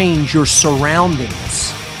to change your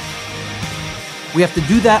surroundings. We have to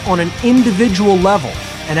do that on an individual level.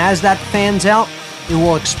 And as that fans out, it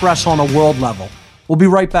will express on a world level. We'll be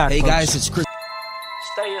right back. Hey folks. guys, it's Chris.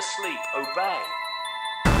 Stay asleep, obey.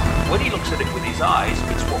 When he looks at it with his eyes,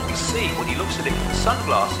 it's what we see. When he looks at it with the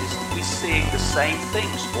sunglasses, we're seeing the same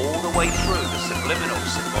things all the way through. The subliminal,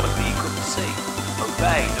 symbolically you couldn't see.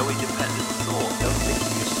 Obey, no independent thought, don't think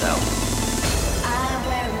for yourself. I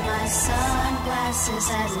wear my sunglasses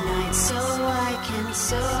at night so I can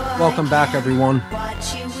Welcome back, everyone.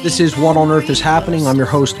 This is What on Earth is Happening. I'm your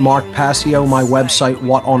host, Mark Passio. My website,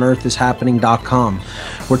 whatonearthishappening.com.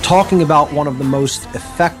 We're talking about one of the most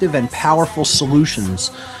effective and powerful solutions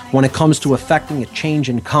when it comes to effecting a change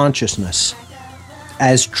in consciousness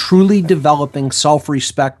as truly developing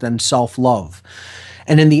self-respect and self-love.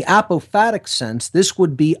 And in the apophatic sense, this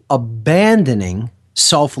would be abandoning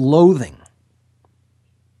self-loathing.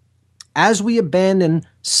 As we abandon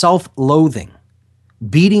self-loathing,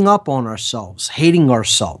 beating up on ourselves, hating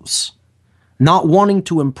ourselves, not wanting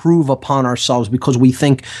to improve upon ourselves because we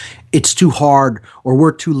think it's too hard or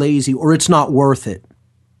we're too lazy or it's not worth it.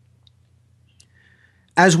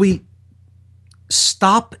 As we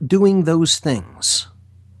stop doing those things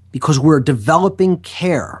because we're developing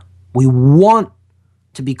care, we want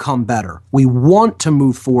to become better, we want to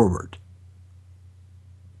move forward,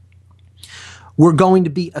 we're going to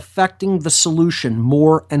be affecting the solution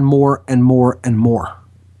more and more and more and more.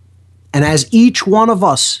 And as each one of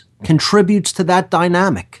us contributes to that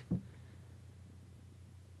dynamic,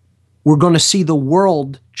 we're going to see the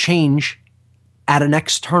world change at an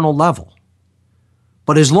external level.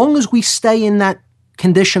 But as long as we stay in that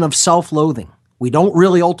condition of self-loathing, we don't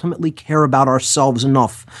really ultimately care about ourselves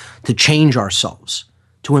enough to change ourselves,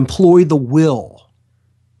 to employ the will,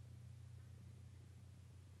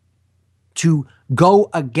 to go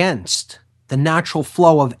against the natural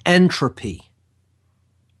flow of entropy,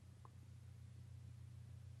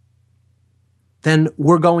 then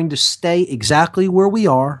we're going to stay exactly where we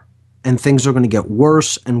are, and things are going to get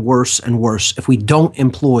worse and worse and worse if we don't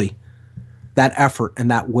employ that effort and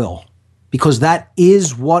that will. Because that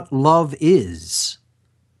is what love is.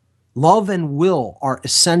 Love and will are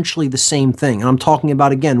essentially the same thing. And I'm talking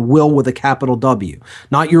about, again, will with a capital W,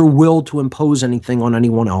 not your will to impose anything on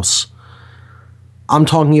anyone else. I'm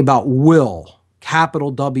talking about will,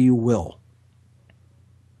 capital W, will.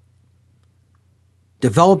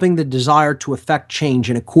 Developing the desire to effect change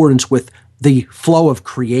in accordance with the flow of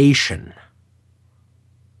creation.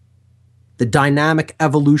 The dynamic,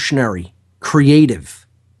 evolutionary, creative,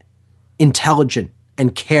 intelligent,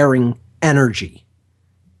 and caring energy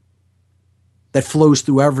that flows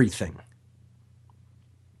through everything.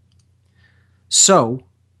 So,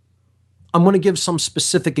 I'm going to give some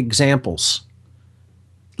specific examples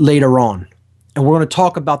later on. And we're going to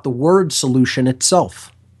talk about the word solution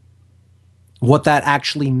itself, what that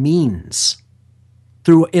actually means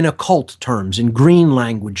in occult terms, in green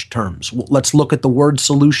language terms. Let's look at the word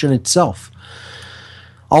solution itself.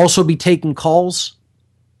 I'll also be taking calls,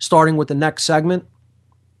 starting with the next segment.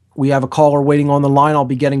 We have a caller waiting on the line. I'll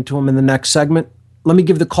be getting to him in the next segment. Let me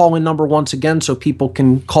give the call-in number once again so people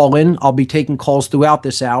can call in. I'll be taking calls throughout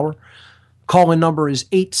this hour. Call-in number is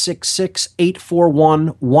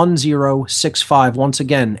 866-841-1065. Once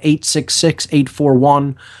again,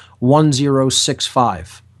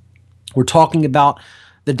 866-841-1065. We're talking about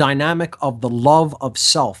the dynamic of the love of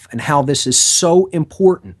self and how this is so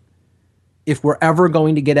important if we're ever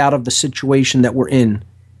going to get out of the situation that we're in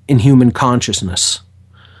human consciousness.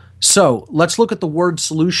 So let's look at the word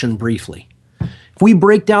solution briefly. If we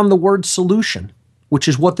break down the word solution, which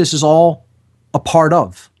is what this is all a part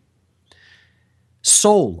of,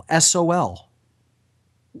 soul, S-O-L.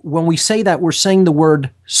 When we say that, we're saying the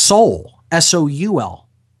word soul, S-O-U-L.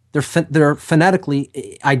 They're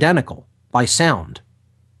phonetically identical by sound,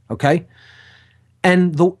 okay?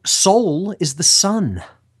 And the soul is the sun,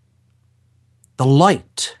 the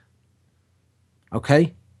light,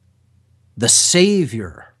 okay? The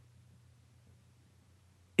Savior.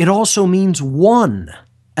 It also means one,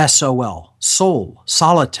 S-O-L, soul,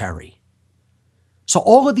 solitary. So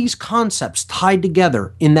all of these concepts tied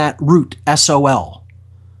together in that root, S-O-L,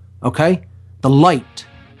 okay? The light,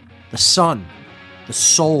 the sun, the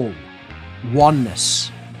soul, oneness.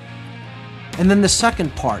 And then the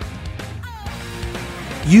second part,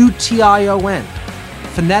 U-T-I-O-N,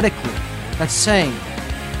 phonetically, that's saying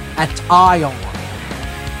at-ion,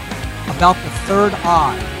 about the third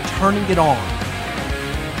eye, turning it on,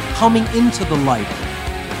 coming into the light,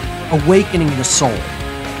 awakening the soul,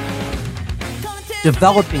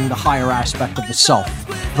 developing the higher aspect of the self,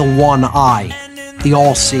 the one eye, the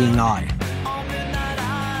all-seeing eye.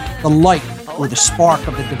 The light or the spark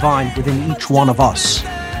of the divine within each one of us.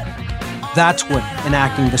 That's what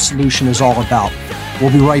enacting the solution is all about.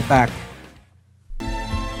 We'll be right back.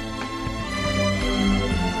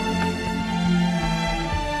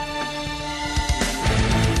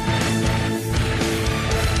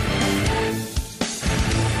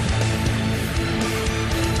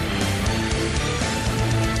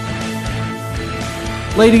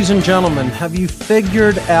 Ladies and gentlemen, have you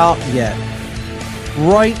figured out yet?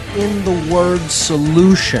 Right in the word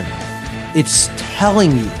solution, it's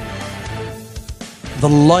telling you the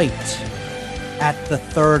light at the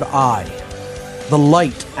third eye, the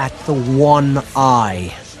light at the one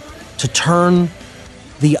eye, to turn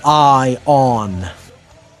the eye on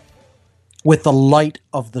with the light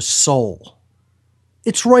of the soul.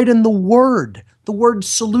 It's right in the word. The word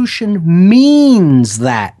solution means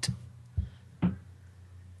that.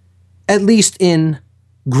 At least in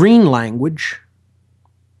green language,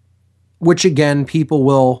 which again, people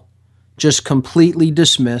will just completely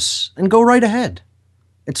dismiss and go right ahead.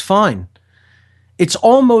 It's fine. It's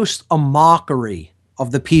almost a mockery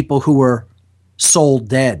of the people who are soul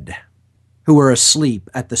dead, who are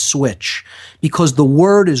asleep at the switch, because the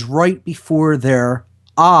word is right before their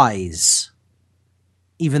eyes,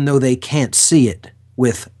 even though they can't see it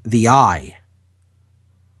with the eye,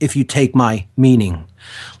 if you take my meaning.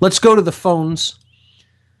 Let's go to the phones.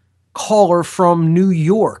 Caller from New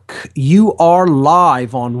York. You are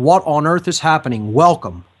live on What on Earth is Happening.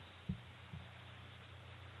 Welcome.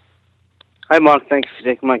 Hi, Mark. Thanks for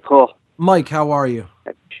taking my call. Mike, how are you?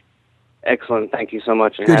 Excellent. Thank you so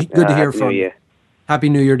much. And Good to hear Happy from New you. Year. Happy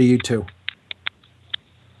New Year to you, too.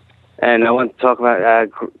 And I want to talk about a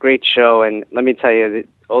great show. And let me tell you, that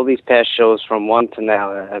all these past shows from one to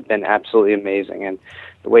now have been absolutely amazing. And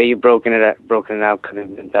the way you've broken it out could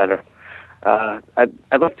have been better.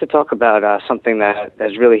 I'd like to talk about something that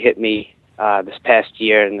has really hit me this past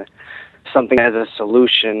year, and something as a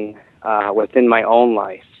solution within my own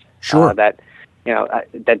life. Sure. That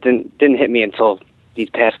didn't hit me until these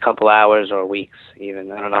past couple hours or weeks,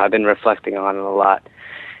 even. I don't know. I've been reflecting on it a lot,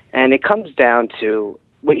 and it comes down to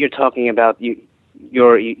what you're talking about.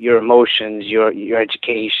 Your emotions, your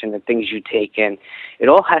education, the things you take in. It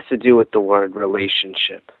all has to do with the word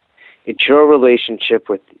relationship. It's your relationship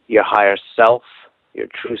with your higher self, your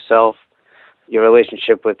true self, your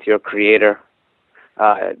relationship with your creator,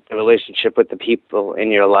 the relationship with the people in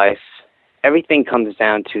your life. Everything comes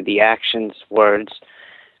down to the actions, words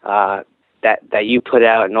that you put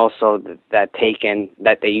out, and also that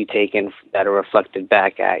you take in that are reflected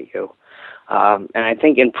back at you. And I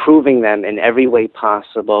think improving them in every way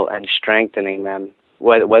possible and strengthening them,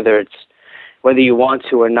 whether you want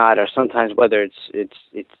to or not, or sometimes whether it's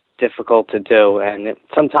difficult to do. And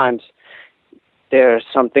sometimes there are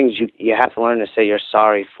some things you have to learn to say you're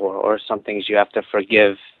sorry for, or some things you have to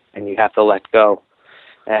forgive and you have to let go.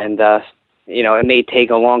 And it may take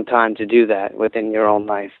a long time to do that within your own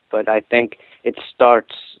life, but I think it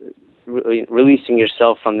starts releasing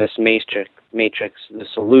yourself from this matrix. The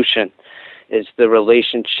solution is the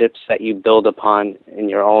relationships that you build upon in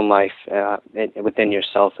your own life, within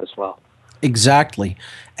yourself as well. Exactly.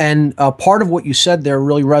 And part of what you said there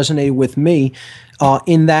really resonated with me,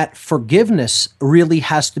 in that forgiveness really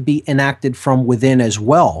has to be enacted from within as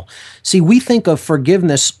well. See, we think of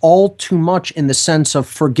forgiveness all too much in the sense of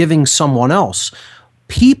forgiving someone else.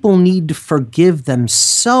 People need to forgive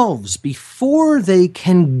themselves before they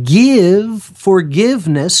can give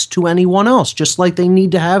forgiveness to anyone else, just like they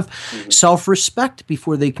need to have self-respect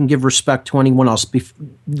before they can give respect to anyone else,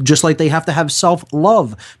 just like they have to have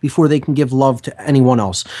self-love before they can give love to anyone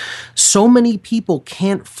else. So many people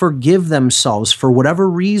can't forgive themselves for whatever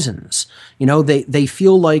reasons. They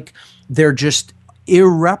feel like they're just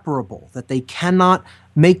irreparable, that they cannot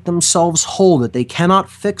make themselves whole, that they cannot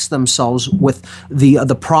fix themselves with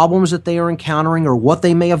the problems that they are encountering or what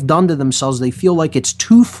they may have done to themselves. They feel like it's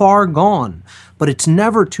too far gone, but it's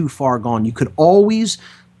never too far gone. You could always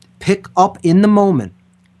pick up in the moment,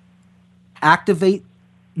 activate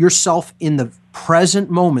yourself in the present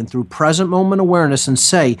moment through present moment awareness and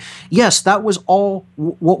say, yes, that was all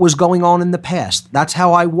what was going on in the past. That's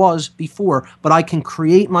how I was before, but I can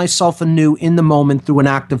create myself anew in the moment through an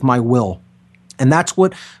act of my will. And that's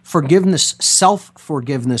what forgiveness,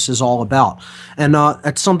 self-forgiveness is all about. And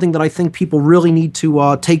that's something that I think people really need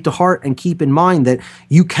to take to heart and keep in mind, that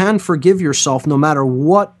you can forgive yourself no matter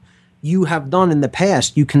what you have done in the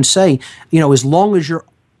past. You can say, as long as you're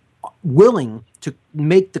willing to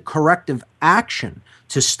make the corrective action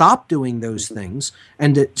to stop doing those things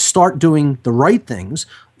and to start doing the right things,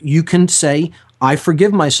 you can say, I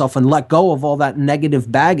forgive myself, and let go of all that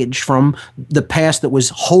negative baggage from the past that was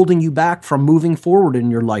holding you back from moving forward in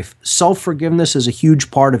your life. Self-forgiveness is a huge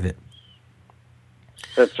part of it.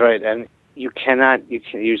 That's right. And you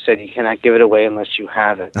said you cannot give it away unless you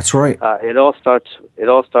have it. That's right. It all starts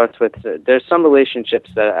with, there's some relationships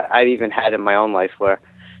that I've even had in my own life where,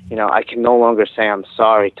 I can no longer say I'm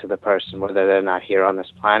sorry to the person, whether they're not here on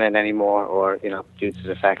this planet anymore or, due to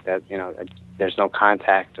the fact that, there's no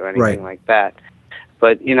contact or anything like that.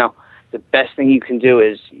 But, the best thing you can do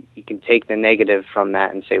is you can take the negative from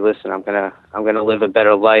that and say, listen, I'm gonna live a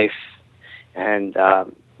better life and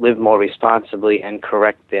live more responsibly and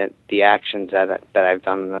correct the actions that I've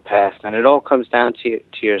done in the past. And it all comes down to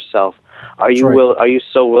yourself. Are you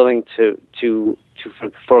so willing to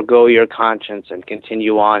forego your conscience and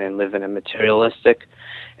continue on and live in a materialistic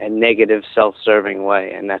and negative, self-serving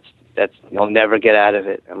way? And that's you'll never get out of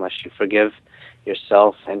it unless you forgive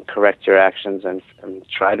yourself and correct your actions and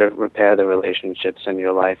try to repair the relationships in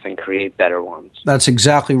your life and create better ones. That's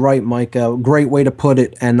exactly right, Mike. A great way to put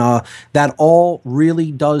it. And that all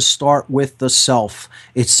really does start with the self.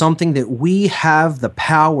 It's something that we have the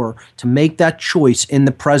power to make that choice in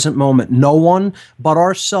the present moment. No one but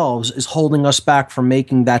ourselves is holding us back from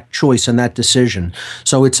making that choice and that decision.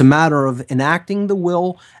 So it's a matter of enacting the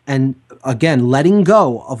will and, again, letting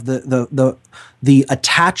go of the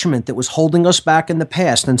attachment that was holding us back in the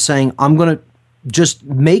past and saying, I'm going to just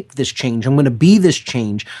make this change. I'm going to be this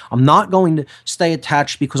change. I'm not going to stay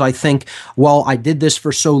attached because I think, well, I did this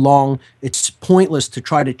for so long. It's pointless to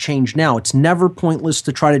try to change now. It's never pointless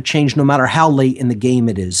to try to change no matter how late in the game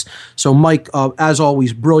it is. So, Mike, as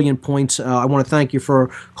always, brilliant points. I want to thank you for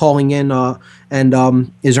calling in.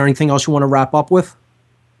 And is there anything else you want to wrap up with?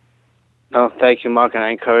 No, thank you, Mark, and I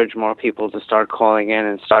encourage more people to start calling in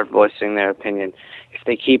and start voicing their opinion. If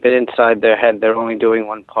they keep it inside their head, they're only doing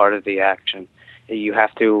one part of the action. You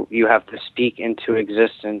have to speak into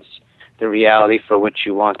existence the reality for which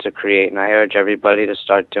you want to create, and I urge everybody to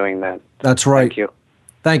start doing that. That's right. Thank you.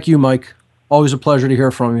 Thank you, Mike. Always a pleasure to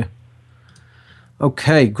hear from you.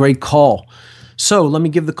 Okay, great call. So let me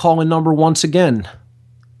give the call-in number once again.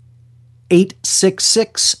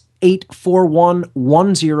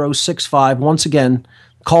 866-841-1065. Once again,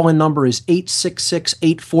 call-in number is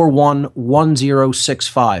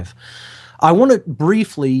 866-841-1065. I want to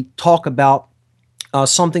briefly talk about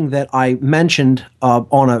something that I mentioned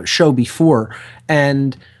on a show before,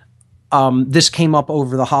 and this came up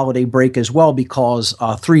over the holiday break as well because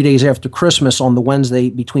 3 days after Christmas, on the Wednesday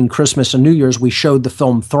between Christmas and New Year's, we showed the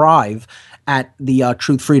film Thrive at the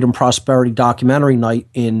Truth, Freedom, Prosperity documentary night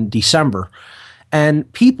in December.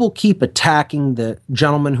 And people keep attacking the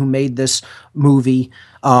gentleman who made this movie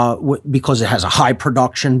because it has a high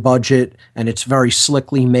production budget and it's very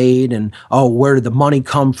slickly made. And, oh, where did the money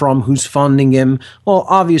come from? Who's funding him? Well,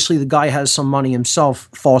 obviously, the guy has some money himself,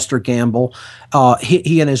 Foster Gamble.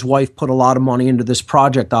 He and his wife put a lot of money into this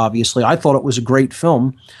project, obviously. I thought it was a great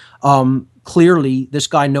film. Clearly, this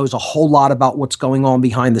guy knows a whole lot about what's going on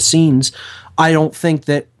behind the scenes. I don't think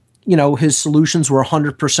that his solutions were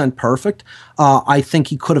 100% perfect. I think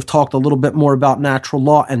he could have talked a little bit more about natural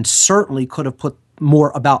law and certainly could have put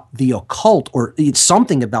more about the occult or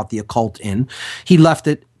something about the occult in. He left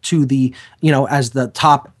it to the, as the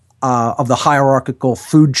top of the hierarchical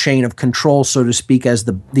food chain of control, so to speak, as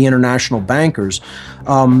the international bankers.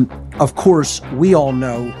 Of course, we all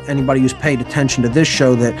know, anybody who's paid attention to this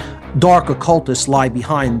show, that dark occultists lie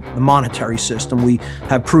behind the monetary system. We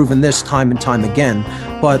have proven this time and time again.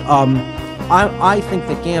 But I think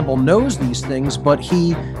that Gamble knows these things, but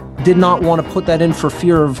he did not want to put that in for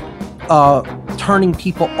fear of turning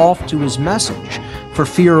people off to his message, for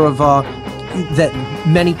fear of that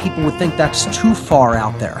many people would think that's too far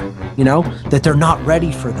out there, that they're not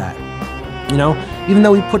ready for that. Even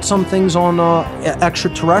though he put some things on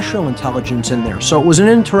extraterrestrial intelligence in there. So it was an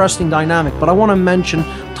interesting dynamic, but I want to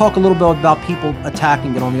talk a little bit about people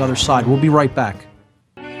attacking it on the other side. We'll be right back.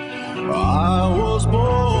 I was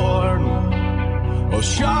born, a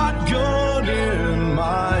shotgun in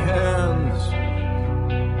my hands,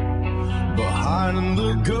 behind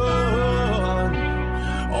the gun,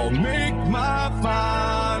 I'll make my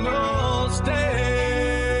final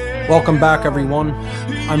stand. Welcome back, everyone.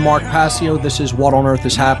 I'm Mark Passio. This is What on Earth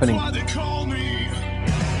is Happening.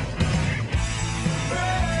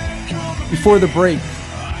 Before the break,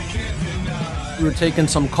 we were taking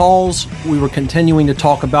some calls. We were continuing to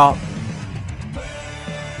talk about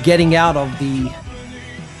getting out of the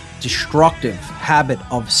destructive habit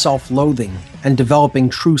of self-loathing and developing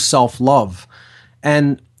true self-love.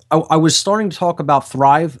 And I was starting to talk about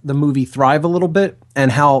Thrive, the movie Thrive, a little bit,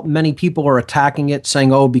 and how many people are attacking it,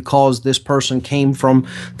 saying, "Oh, because this person came from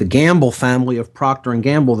the Gamble family of Procter and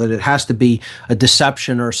Gamble, that it has to be a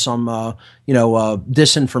deception or some,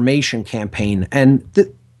 disinformation campaign." And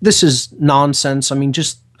this is nonsense. I mean,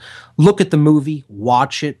 just look at the movie,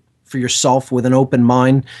 watch it for yourself with an open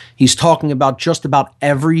mind. He's talking about just about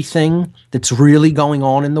everything that's really going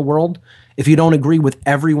on in the world. If you don't agree with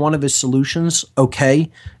every one of his solutions, okay,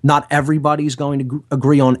 not everybody's going to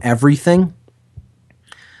agree on everything.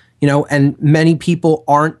 And many people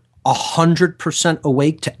aren't 100%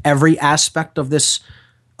 awake to every aspect of this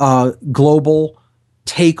global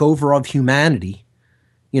takeover of humanity.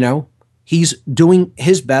 He's doing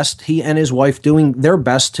his best, he and his wife doing their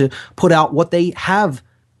best to put out what they have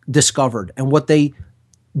discovered and what they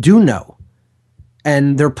do know.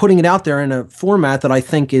 And they're putting it out there in a format that I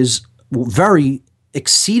think is very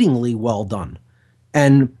exceedingly well done.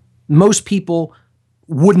 And most people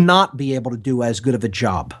would not be able to do as good of a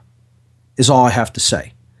job, is all I have to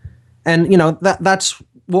say. And, that's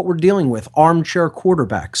what we're dealing with. Armchair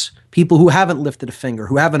quarterbacks, people who haven't lifted a finger,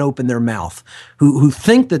 who haven't opened their mouth, who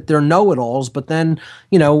think that they're know-it-alls, but then,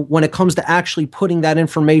 when it comes to actually putting that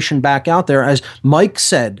information back out there, as Mike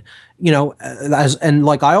said, and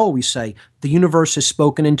like I always say, the universe is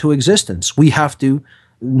spoken into existence. We have to,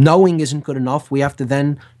 knowing isn't good enough. We have to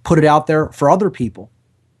then put it out there for other people.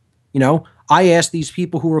 I asked these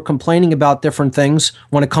people who were complaining about different things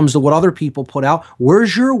when it comes to what other people put out,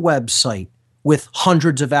 where's your website with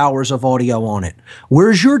hundreds of hours of audio on it?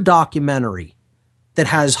 Where's your documentary that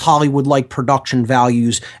has Hollywood-like production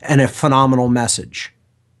values and a phenomenal message?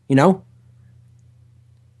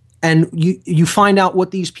 And you find out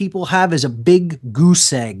what these people have is a big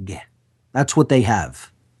goose egg. That's what they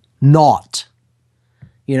have. Naught.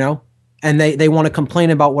 And they want to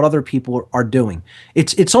complain about what other people are doing.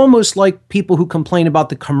 It's almost like people who complain about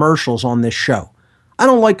the commercials on this show. I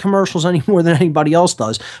don't like commercials any more than anybody else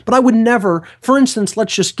does, but I would never, for instance,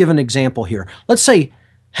 let's just give an example here. Let's say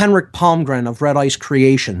Henrik Palmgren of Red Ice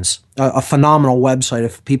Creations, a phenomenal website.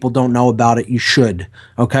 If people don't know about it, you should,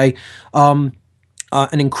 okay? An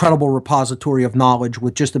incredible repository of knowledge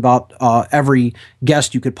with just about every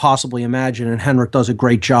guest you could possibly imagine, and Henrik does a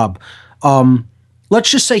great job. Let's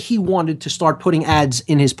just say he wanted to start putting ads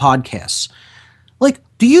in his podcasts.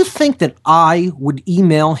 Do you think that I would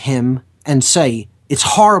email him and say, it's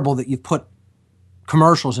horrible that you've put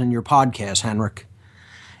commercials in your podcast, Henrik?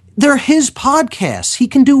 They're his podcasts. He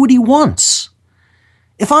can do what he wants.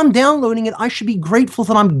 If I'm downloading it, I should be grateful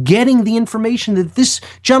that I'm getting the information, that this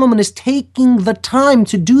gentleman is taking the time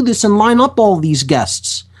to do this and line up all these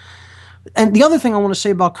guests. And the other thing I want to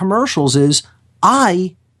say about commercials is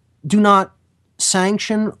I do not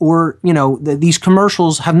sanction or, these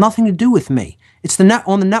commercials have nothing to do with me. It's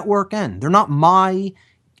on the network end. They're not my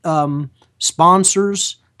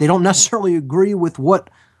sponsors. They don't necessarily agree with what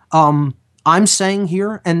I'm saying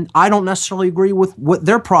here, and I don't necessarily agree with what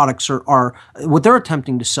their products are what they're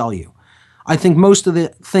attempting to sell you. I think most of the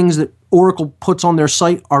things that Oracle puts on their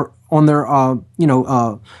site are on their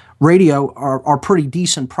radio are pretty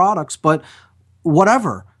decent products, but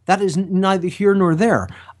whatever. That is neither here nor there.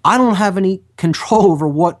 I don't have any control over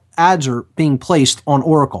what ads are being placed on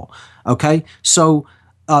Oracle, okay? So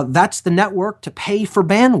that's the network to pay for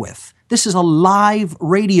bandwidth. This is a live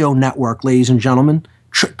radio network, ladies and gentlemen.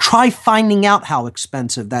 Try finding out how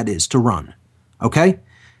expensive that is to run, okay?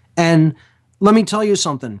 And let me tell you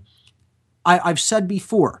something. I've said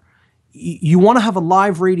before, you want to have a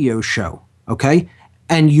live radio show, okay?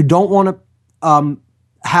 And you don't want to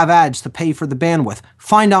have ads to pay for the bandwidth.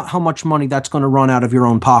 Find out how much money that's going to run out of your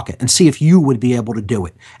own pocket and see if you would be able to do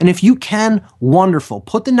it. And if you can, wonderful.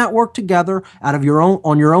 Put the network together on your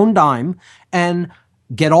own dime and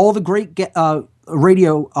get all the great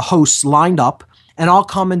radio hosts lined up, and I'll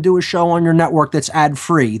come and do a show on your network that's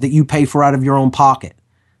ad-free that you pay for out of your own pocket.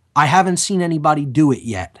 I haven't seen anybody do it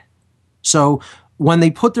yet. So when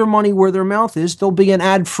they put their money where their mouth is, there'll be an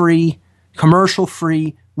ad-free,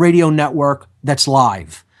 commercial-free radio network that's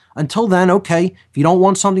live. Until then, okay, if you don't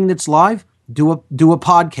want something that's live, do a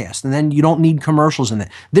podcast, and then you don't need commercials in it.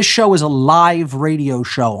 This show is a live radio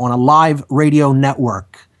show on a live radio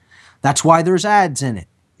network. That's why there's ads in it.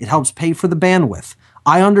 It helps pay for the bandwidth.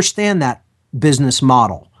 I understand that business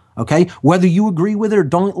model, okay? Whether you agree with it or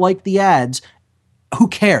don't like the ads, who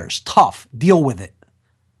cares? Tough. Deal with it.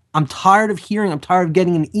 I'm tired of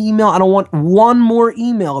getting an email. I don't want one more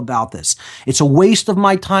email about this. It's a waste of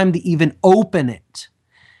my time to even open it.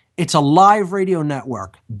 It's a live radio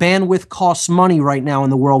network. Bandwidth costs money right now in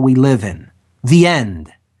the world we live in. The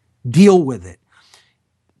end. Deal with it.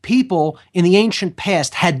 people in the ancient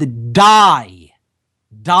past had to die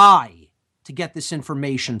to get this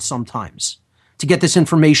information sometimes, to get this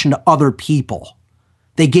information to other people.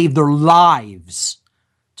 They gave their lives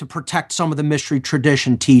to protect some of the mystery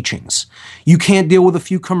tradition teachings. You can't deal with a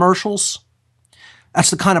few commercials? That's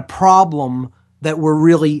the kind of problem that we're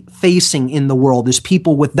really facing in the world, is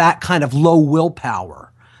people with that kind of low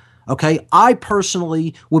willpower. Okay? I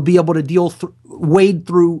personally would be able to wade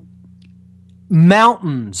through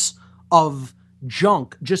mountains of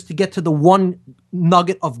junk just to get to the one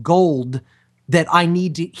nugget of gold that I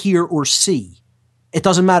need to hear or see. It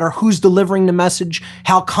doesn't matter who's delivering the message,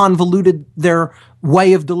 how convoluted their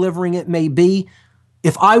way of delivering it may be.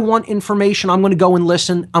 If I want information, I'm going to go and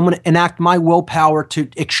listen. I'm going to enact my willpower to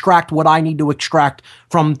extract what I need to extract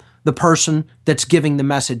from the person that's giving the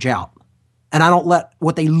message out. And I don't let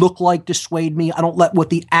what they look like dissuade me. I don't let what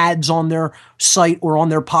the ads on their site or on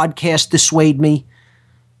their podcast dissuade me,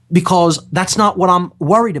 because that's not what I'm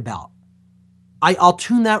worried about. I'll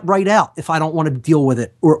tune that right out if I don't want to deal with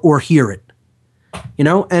it or hear it. You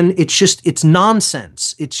know, and it's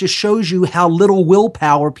nonsense. It just shows you how little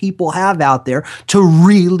willpower people have out there to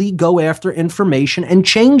really go after information and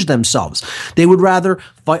change themselves. They would rather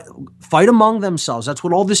fight among themselves. That's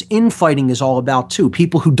what all this infighting is all about too.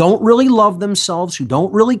 People who don't really love themselves, who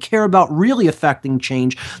don't really care about really affecting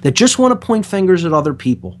change, that just want to point fingers at other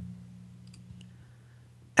people.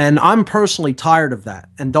 And I'm personally tired of that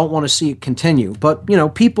and don't want to see it continue. But, you know,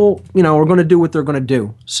 people, you know, are going to do what they're going to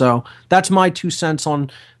do. So that's my 2 cents on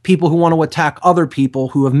people who want to attack other people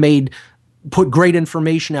who have put great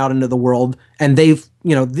information out into the world, and they've,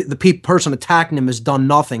 you know, the person attacking them has done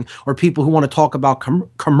nothing, or people who want to talk about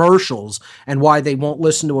commercials and why they won't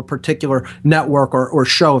listen to a particular network or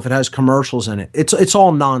show if it has commercials in it. It's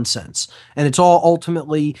all nonsense, and it's all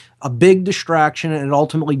ultimately a big distraction, and it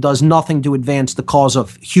ultimately does nothing to advance the cause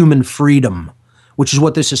of human freedom, which is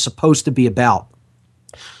what this is supposed to be about.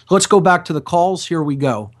 Let's go back to the calls. Here we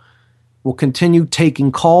go. We'll continue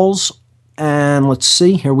taking calls, and let's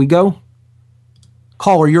see. Here we go.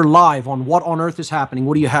 Caller, you're live on What on Earth is Happening.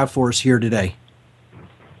 What do you have for us here today?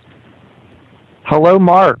 Hello,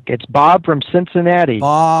 Mark. It's Bob from Cincinnati.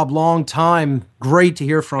 Bob, long time. Great to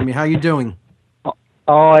hear from you. How you doing?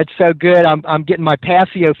 Oh, it's so good. I'm getting my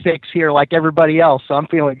Passio fix here like everybody else, so I'm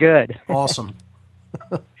feeling good. Awesome.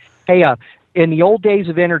 Hey, in the old days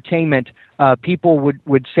of entertainment, people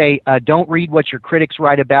would say, don't read what your critics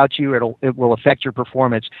write about you. It will affect your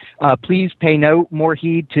performance. Please pay no more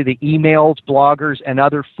heed to the emails, bloggers, and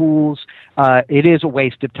other fools. It is a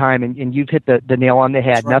waste of time, and you've hit the nail on the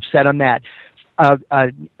head. Right. Enough said on that.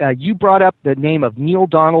 You brought up the name of Neale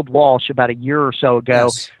Donald Walsch about a year or so ago.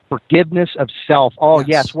 Yes. Forgiveness of self. Oh,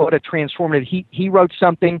 yes, what a transformative. He wrote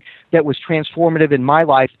something that was transformative in my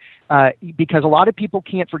life. Because a lot of people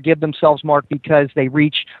can't forgive themselves, Mark, because they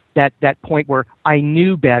reach that point where I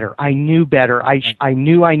knew better. I knew better. I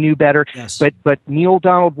knew I knew better. Yes. But Neale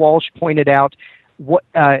Donald Walsch pointed out,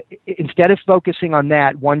 instead of focusing on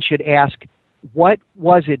that, one should ask, what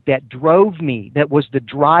was it that drove me, that was the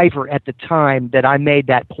driver at the time that I made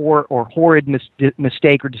that poor or horrid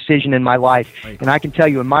mistake or decision in my life? Right. And I can tell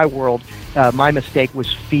you in my world, my mistake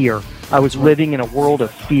was fear. I was living in a world of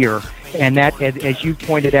fear. And that, as you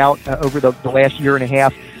pointed out over the last year and a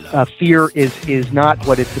half, fear is not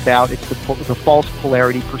what it's about. It's the false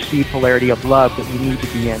polarity, perceived polarity of love that we need to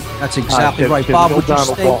be in. That's exactly right. Bob, would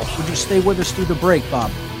you stay with us through the break,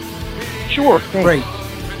 Bob? Sure. Thanks. Great.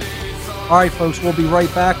 All right, folks, we'll be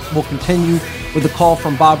right back. We'll continue with the call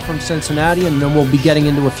from Bob from Cincinnati, and then we'll be getting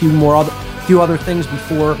into a few other things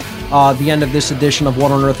before the end of this edition of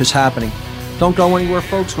What on Earth is Happening. Don't go anywhere,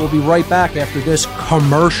 folks. We'll be right back after this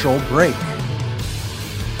commercial break.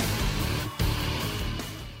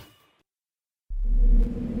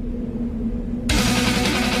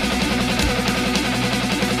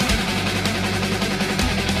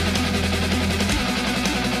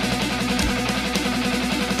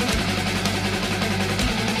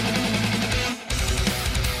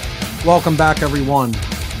 Welcome back, everyone.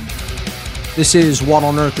 This is What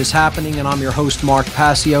on Earth is Happening, and I'm your host, Mark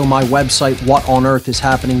Passio. My website,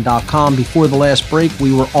 whatonearthishappening.com. Before the last break,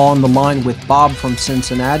 we were on the line with Bob from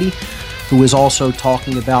Cincinnati, who is also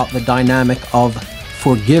talking about the dynamic of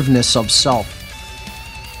forgiveness of self.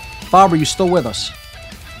 Bob, are you still with us?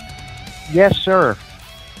 Yes, sir.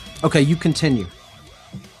 Okay, you continue.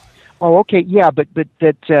 Oh, okay, yeah, but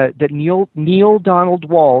that Neale Donald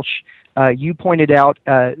Walsch, you pointed out,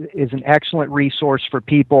 is an excellent resource for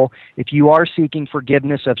people. If you are seeking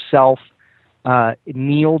forgiveness of self,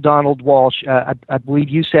 Neil Donald Walsch. I believe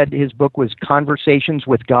you said his book was Conversations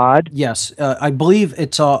with God. Yes, I believe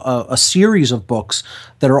it's a series of books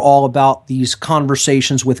that are all about these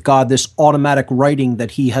conversations with God, this automatic writing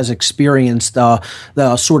that he has experienced,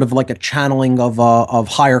 the sort of like a channeling of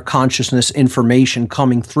higher consciousness information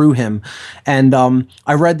coming through him. And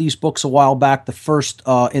I read these books a while back. The first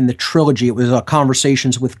in the trilogy, it was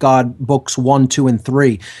Conversations with God, books 1, 2, and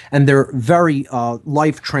 3, and they're very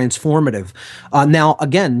life transformative. Now,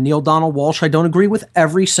 again, Neil Donald Walsch, I don't agree with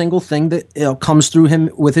every single thing that comes through him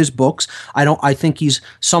with his books. I think he's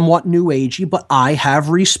somewhat new agey, but I have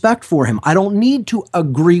respect for him. I don't need to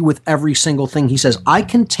agree with every single thing he says. I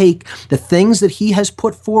can take the things that he has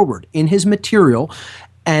put forward in his material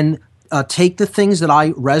and take the things that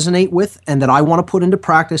I resonate with and that I want to put into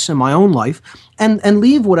practice in my own life, and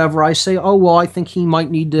leave whatever I say, oh, well, I think he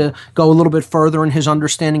might need to go a little bit further in his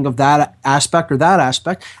understanding of that aspect or that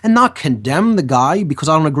aspect, and not condemn the guy because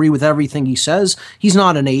I don't agree with everything he says. He's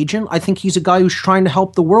not an agent. I think he's a guy who's trying to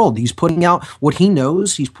help the world. He's putting out what he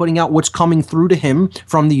knows. He's putting out what's coming through to him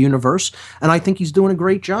from the universe, and I think he's doing a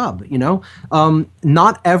great job,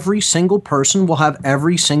 Not every single person will have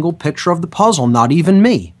every single picture of the puzzle, not even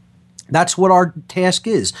me. That's what our task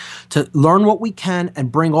is, to learn what we can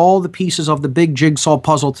and bring all the pieces of the big jigsaw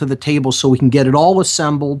puzzle to the table so we can get it all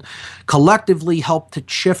assembled, collectively help to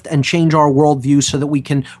shift and change our worldview so that we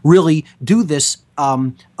can really do this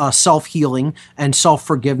self-healing and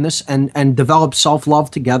self-forgiveness and develop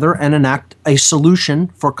self-love together and enact a solution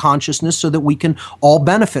for consciousness so that we can all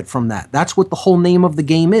benefit from that. That's what the whole name of the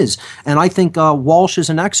game is. And I think Walsch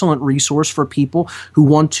is an excellent resource for people who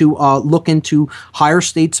want to look into higher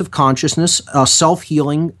states of consciousness,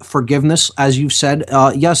 self-healing, forgiveness. As you've said,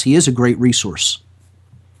 yes, he is a great resource.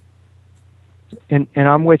 And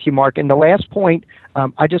I'm with you, Mark. And the last point,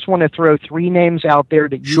 I just want to throw 3 names out there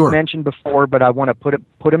that you mentioned before, but I want to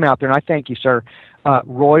put them out there, and I thank you, sir.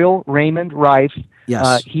 Royal Raymond Rife.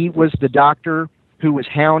 Yes. He was the doctor who was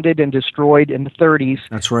hounded and destroyed in the 30s.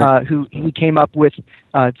 That's right. Who he came up with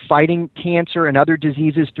fighting cancer and other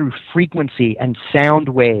diseases through frequency and sound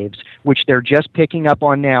waves, which they're just picking up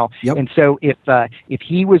on now. Yep. And so if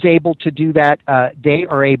he was able to do that, they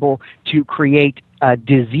are able to create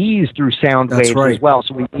disease through sound waves as well.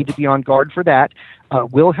 So we need to be on guard for that.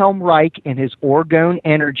 Wilhelm Reich and his orgone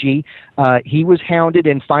energy, he was hounded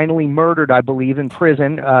and finally murdered, I believe, in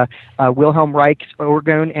prison. Wilhelm Reich's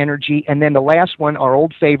orgone energy. And then the last one, our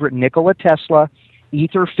old favorite, Nikola Tesla,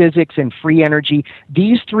 ether physics and free energy.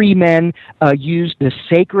 These 3 men used the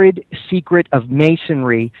sacred secret of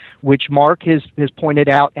masonry, which Mark has pointed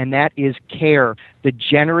out, and that is care, the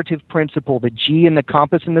generative principle, the G in the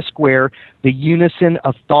compass and the square, the unison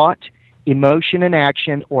of thought, emotion, and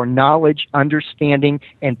action, or knowledge, understanding,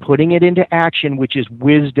 and putting it into action, which is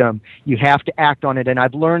wisdom. You have to act on it. And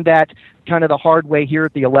I've learned that kind of the hard way here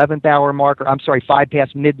at the 11th hour marker. I'm sorry, 5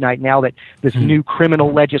 past midnight, now that this new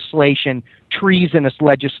criminal legislation, treasonous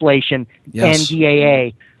legislation, Yes.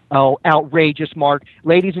 NDAA, outrageous, Mark.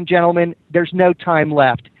 Ladies and gentlemen, there's no time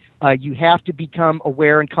left. You have to become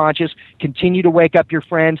aware and conscious. Continue to wake up your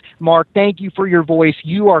friends. Mark, thank you for your voice.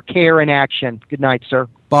 You are care in action. Good night, sir.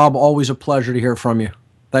 Bob, always a pleasure to hear from you.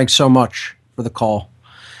 Thanks so much for the call.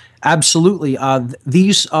 Absolutely.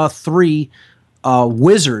 These 3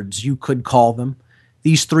 wizards, you could call them,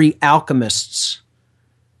 these 3 alchemists,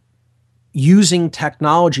 using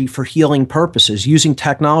technology for healing purposes, using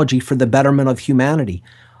technology for the betterment of humanity,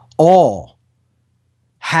 all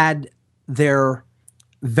had their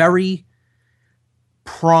very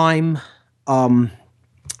prime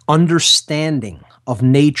understanding of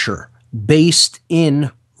nature based in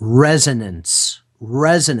resonance,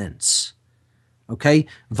 okay?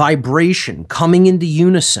 Vibration, coming into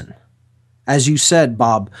unison. As you said,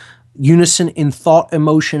 Bob, unison in thought,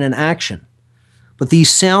 emotion, and action. But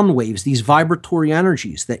these sound waves, these vibratory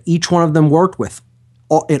energies that each one of them worked with,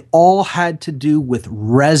 it all had to do with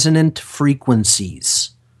resonant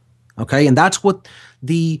frequencies, okay? And that's what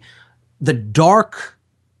the dark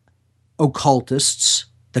occultists,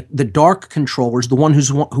 the dark controllers, the one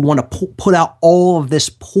who want to put out all of this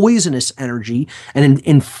poisonous energy and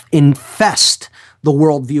infest the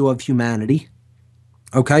worldview of humanity,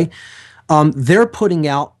 okay? They're putting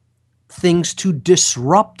out things to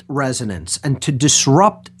disrupt resonance and to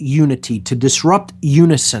disrupt unity, to disrupt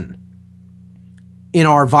unison in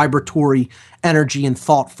our vibratory energy and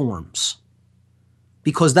thought forms.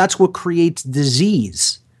 Because that's what creates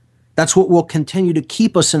disease. That's what will continue to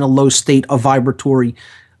keep us in a low state of vibratory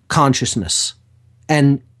consciousness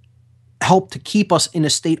and help to keep us in a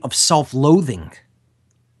state of self-loathing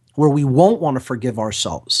where we won't want to forgive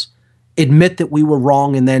ourselves admit that we were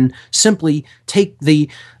wrong, and then simply take the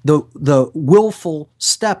willful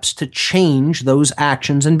steps to change those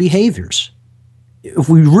actions and behaviors. If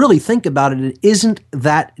we really think about it, it isn't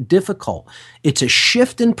that difficult. It's a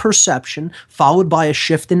shift in perception followed by a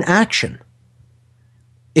shift in action.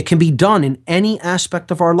 It can be done in any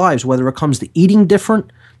aspect of our lives, whether it comes to eating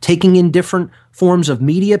different, taking in different forms of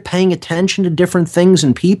media, paying attention to different things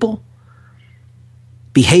and people,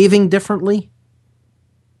 behaving differently,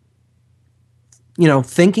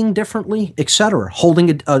 thinking differently, etc.,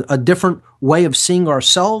 holding a different way of seeing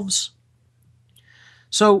ourselves.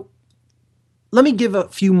 So let me give a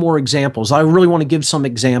few more examples. I really want to give some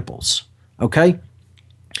examples, okay?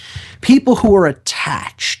 People who are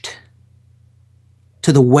attached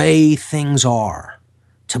to the way things are,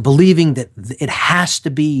 to believing that it has to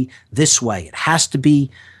be this way, it has to be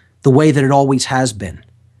the way that it always has been.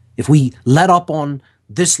 If we let up on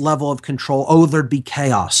this level of control, there'd be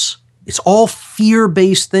chaos. It's all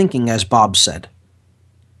fear-based thinking, as Bob said.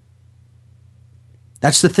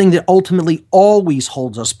 That's the thing that ultimately always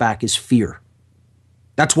holds us back, is fear.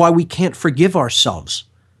 That's why we can't forgive ourselves.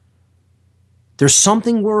 There's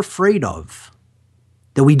something we're afraid of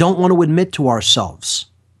that we don't want to admit to ourselves.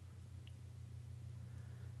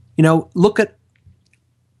 Look at,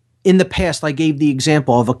 in the past, I gave the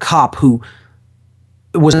example of a cop who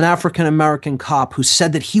was an African-American cop who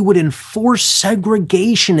said that he would enforce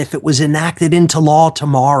segregation if it was enacted into law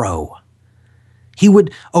tomorrow. He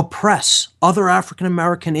would oppress other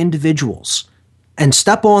African-American individuals and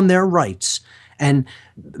step on their rights and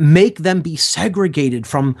make them be segregated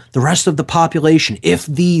from the rest of the population if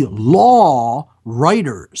the law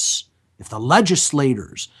writers, if the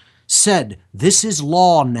legislators said, this is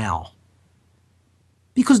law now.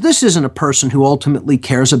 Because this isn't a person who ultimately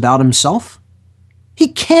cares about himself. He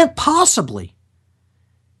can't possibly.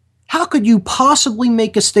 How could you possibly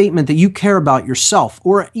make a statement that you care about yourself,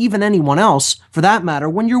 or even anyone else for that matter,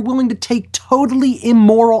 when you're willing to take totally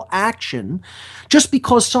immoral action just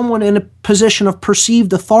because someone in a position of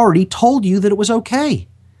perceived authority told you that it was okay?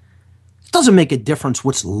 It doesn't make a difference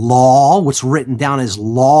what's law, what's written down as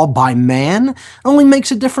law by man. It only makes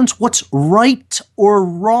a difference what's right or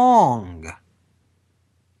wrong.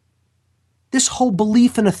 This whole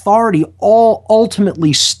belief in authority all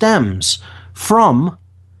ultimately stems from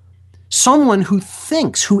someone who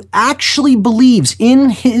thinks, who actually believes in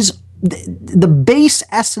the base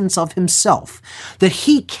essence of himself, that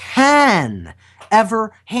he can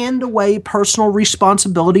ever hand away personal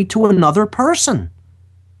responsibility to another person.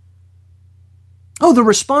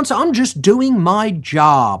 I'm just doing my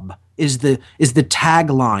job is the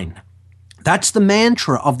tagline. That's the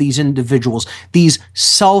mantra of these individuals, these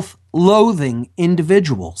self-loathing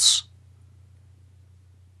individuals.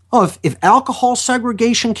 If alcohol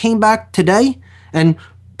segregation came back today, and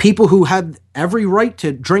people who had every right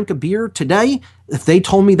to drink a beer today, if they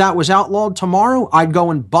told me that was outlawed tomorrow, I'd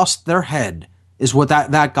go and bust their head, is what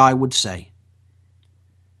that guy would say.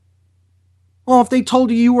 Well, if they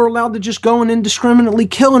told you were allowed to just go and indiscriminately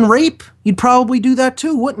kill and rape, you'd probably do that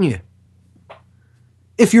too, wouldn't you?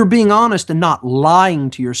 If you're being honest and not lying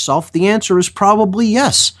to yourself, the answer is probably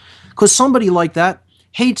yes. Because somebody like that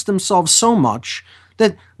hates themselves so much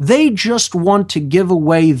that they just want to give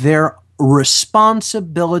away their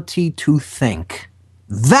responsibility to think.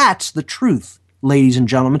 That's the truth, ladies and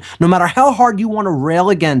gentlemen. No matter how hard you want to rail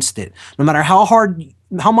against it, no matter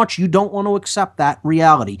how much you don't want to accept that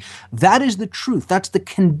reality, that is the truth. That's the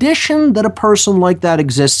condition that a person like that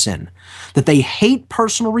exists in. That they hate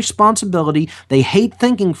personal responsibility, they hate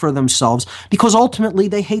thinking for themselves, because ultimately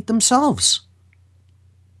they hate themselves.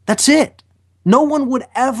 That's it. No one would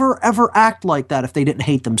ever act like that if they didn't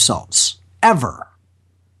hate themselves. Ever.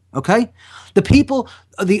 Okay? The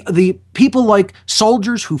people like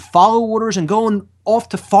soldiers who follow orders and go off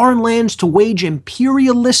to foreign lands to wage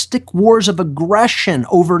imperialistic wars of aggression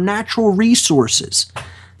over natural resources,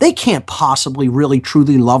 they can't possibly really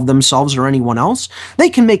truly love themselves or anyone else.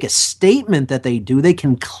 They can make a statement that they do. They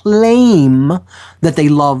can claim that they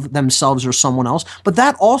love themselves or someone else, but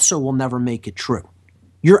that also will never make it true.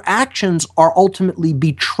 Your actions are ultimately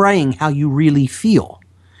betraying how you really feel.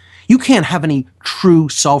 You can't have any true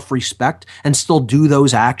self-respect and still do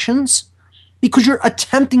those actions because you're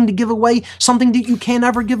attempting to give away something that you can't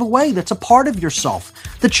ever give away. That's a part of yourself.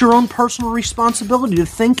 That's your own personal responsibility to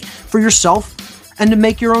think for yourself and to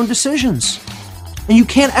make your own decisions. And you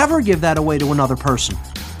can't ever give that away to another person.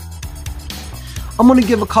 I'm going to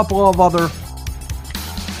give a couple of other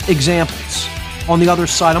examples on the other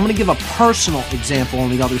side. I'm going to give a personal example on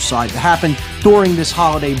the other side that happened during this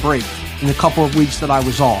holiday break in the couple of weeks that I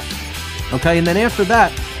was off. Okay, and then after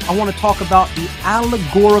that, I want to talk about the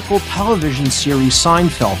allegorical television series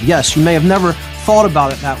Seinfeld. Yes, you may have never thought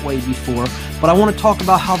about it that way before, but I want to talk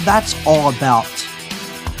about how that's all about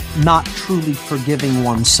not truly forgiving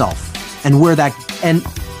oneself and where that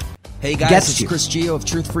Hey guys, gets it's you. Chris Gio of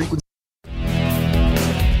Truth Frequency.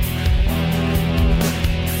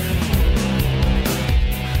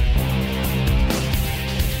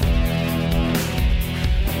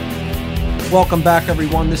 Welcome back,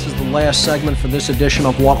 everyone. This is the last segment for this edition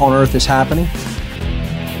of What on Earth is Happening.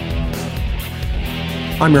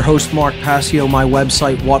 I'm your host, Mark Passio. My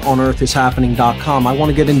website, whatonearthishappening.com. I want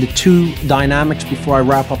to get into two dynamics before I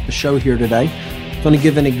wrap up the show here today. I'm going to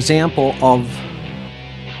give an example of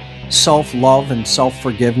self-love and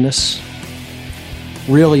self-forgiveness.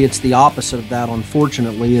 Really, it's the opposite of that,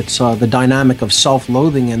 unfortunately. It's the dynamic of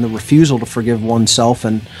self-loathing and the refusal to forgive oneself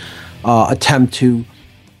and attempt to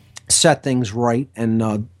set things right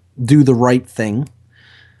and do the right thing.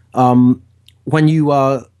 When you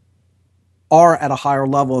are at a higher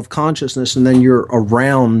level of consciousness and then you're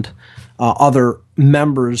around other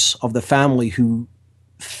members of the family who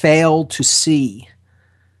fail to see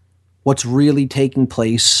what's really taking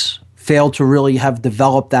place, fail to really have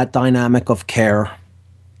developed that dynamic of care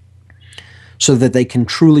so that they can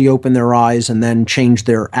truly open their eyes and then change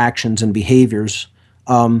their actions and behaviors,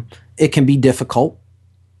 it can be difficult.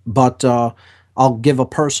 But I'll give a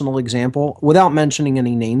personal example. Without mentioning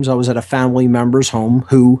any names, I was at a family member's home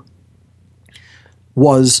who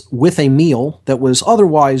was with a meal that was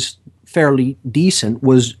otherwise fairly decent,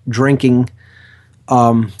 was drinking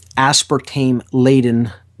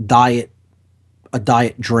aspartame-laden diet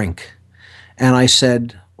drink. And I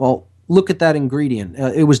said, well, look at that ingredient.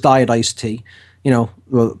 It was diet iced tea,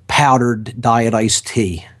 powdered diet iced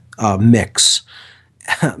tea mix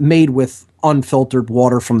made with unfiltered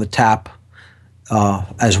water from the tap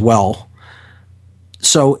as well.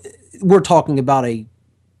 So we're talking about a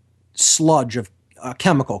sludge of a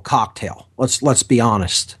chemical cocktail. Let's be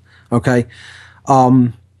honest, okay?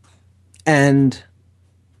 And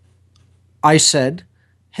I said,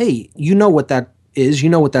 hey, you know what that is. You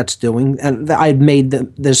know what that's doing. And I'd made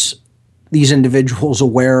these individuals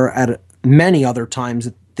aware at many other times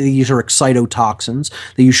that these are excitotoxins,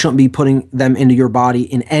 that you shouldn't be putting them into your body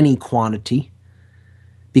in any quantity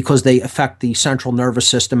because they affect the central nervous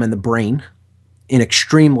system and the brain in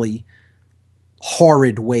extremely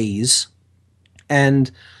horrid ways. And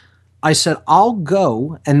I said, I'll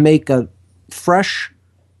go and make a fresh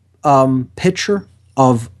pitcher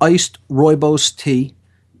of iced rooibos tea,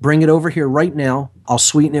 bring it over here right now. I'll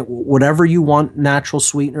sweeten it whatever you want, natural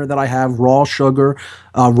sweetener that I have, raw sugar,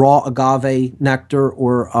 raw agave nectar,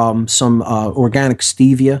 or some organic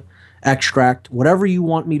stevia extract. Whatever you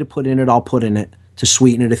want me to put in it, I'll put in it to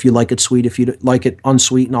sweeten it. If you like it sweet, if you like it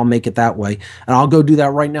unsweetened, I'll make it that way. And I'll go do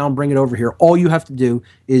that right now and bring it over here. All you have to do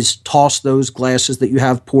is toss those glasses that you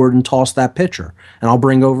have poured and toss that pitcher. And I'll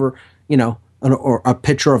bring over, a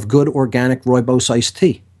pitcher of good organic rooibos iced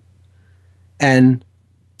tea. And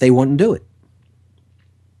they wouldn't do it.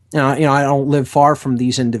 I don't live far from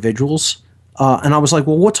these individuals. And I was like,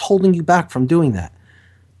 well, what's holding you back from doing that?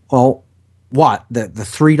 Well, what? The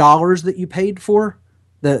 $3 that you paid for?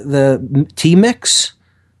 The tea mix?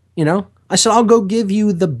 I said, I'll go give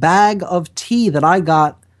you the bag of tea that I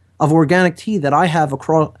got, of organic tea that I have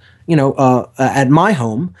across, at my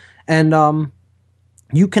home. And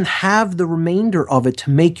you can have the remainder of it to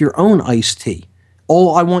make your own iced tea.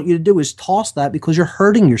 All I want you to do is toss that because you're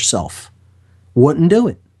hurting yourself. Wouldn't do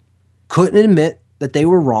it. Couldn't admit that they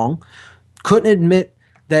were wrong. Couldn't admit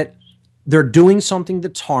that they're doing something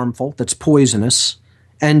that's harmful, that's poisonous.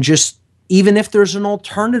 And just, even if there's an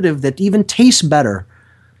alternative that even tastes better,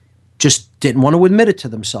 just didn't want to admit it to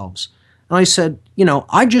themselves. And I said,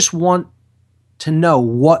 I just want to know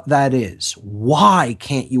what that is. Why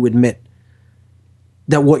can't you admit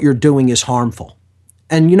that what you're doing is harmful?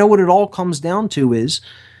 And you know what it all comes down to is,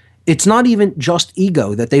 it's not even just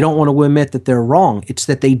ego that they don't want to admit that they're wrong. It's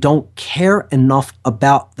that they don't care enough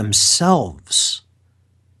about themselves.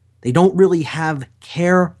 They don't really have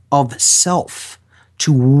care of self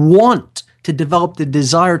to want to develop the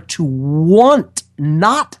desire to want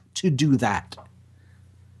not to do that.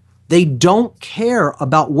 They don't care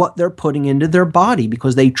about what they're putting into their body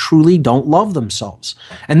because they truly don't love themselves.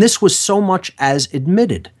 And this was so much as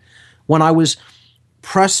admitted. When I was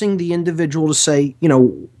pressing the individual to say,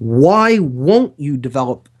 why won't you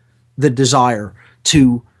develop the desire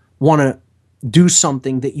to want to do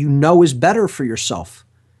something that you know is better for yourself?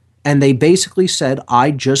 And they basically said, I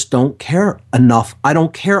just don't care enough. I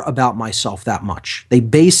don't care about myself that much. They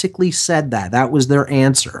basically said that. That was their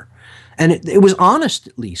answer. And it was honest,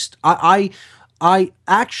 at least. I I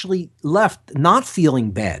actually left not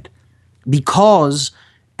feeling bad because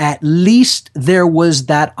at least there was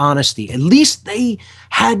that honesty. At least they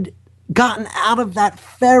had gotten out of that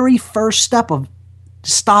very first step of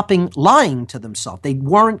stopping lying to themselves. They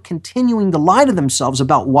weren't continuing to lie to themselves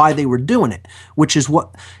about why they were doing it, which is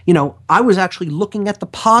what, I was actually looking at the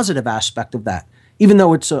positive aspect of that. Even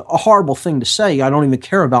though it's a horrible thing to say, I don't even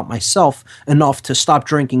care about myself enough to stop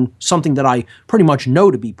drinking something that I pretty much know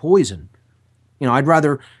to be poison. I'd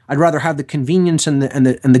rather have the convenience and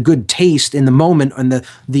the good taste in the moment and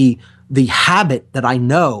the habit that I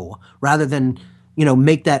know, rather than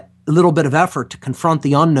make that little bit of effort to confront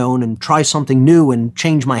the unknown and try something new and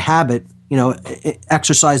change my habit.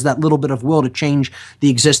 Exercise that little bit of will to change the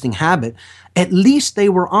existing habit. At least they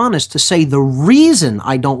were honest to say the reason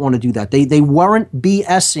I don't want to do that. They weren't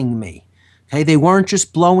BSing me. Okay, they weren't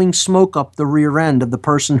just blowing smoke up the rear end of the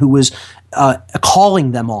person who was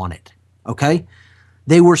calling them on it. Okay,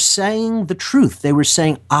 they were saying the truth. They were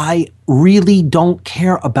saying, I really don't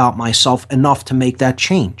care about myself enough to make that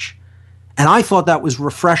change. And I thought that was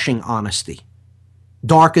refreshing honesty,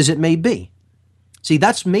 dark as it may be. See,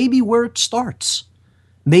 that's maybe where it starts.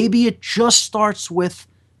 Maybe it just starts with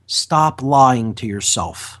stop lying to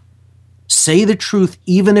yourself. Say the truth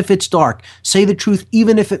even if it's dark. Say the truth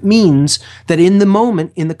even if it means that in the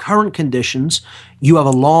moment, in the current conditions, you have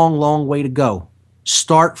a long, long way to go.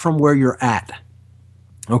 Start from where you're at.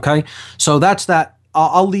 Okay? So that's that.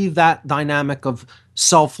 I'll leave that dynamic of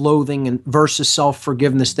self-loathing and versus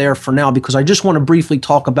self-forgiveness there for now, because I just want to briefly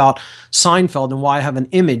talk about Seinfeld and why I have an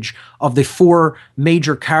image of the four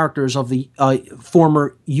major characters of the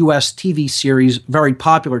former U.S. TV series, very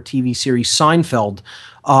popular TV series Seinfeld,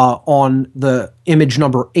 on the image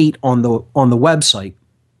number 8 on the website.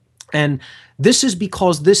 And this is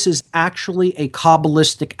because this is actually a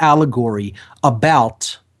Kabbalistic allegory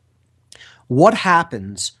about what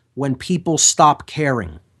happens when people stop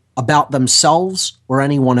caring about themselves or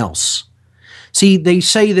anyone else. See, they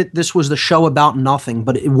say that this was the show about nothing,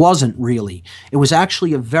 but it wasn't really. It was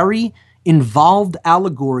actually a very involved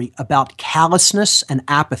allegory about callousness and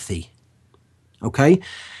apathy. Okay?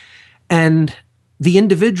 And the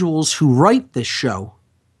individuals who write this show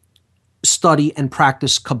study and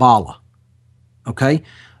practice Kabbalah. Okay?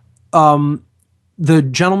 The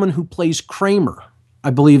gentleman who plays Kramer, I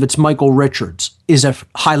believe it's Michael Richards, is a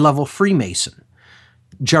high-level Freemason.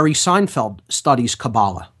 Jerry Seinfeld studies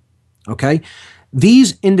Kabbalah. Okay?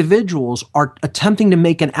 These individuals are attempting to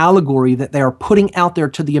make an allegory that they are putting out there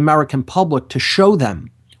to the American public to show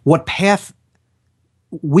them what path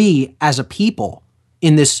we as a people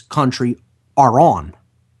in this country are on.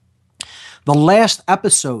 The last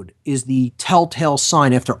episode is the telltale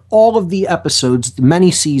sign, after all of the episodes, the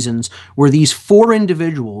many seasons, where these 4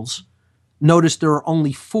 individuals, notice there are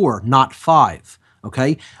only 4, not 5.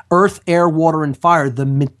 Okay? Earth, air, water, and fire, the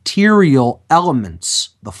material elements,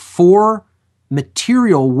 the 4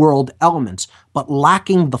 material world elements, but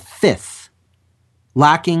lacking the 5th,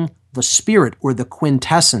 lacking the spirit or the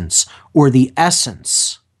quintessence or the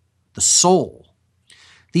essence, the soul.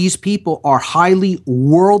 These people are highly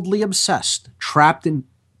worldly obsessed, trapped in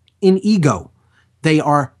ego. They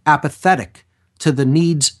are apathetic to the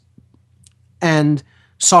needs and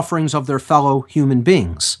sufferings of their fellow human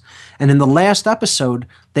beings. And in the last episode,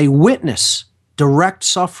 they witness direct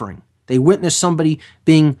suffering. They witness somebody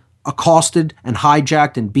being accosted and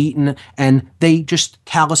hijacked and beaten, and they just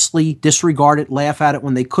callously disregard it, laugh at it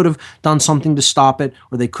when they could have done something to stop it,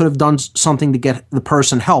 or they could have done something to get the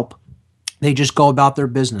person help. They just go about their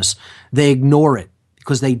business. They ignore it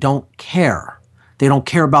because they don't care. They don't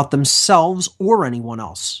care about themselves or anyone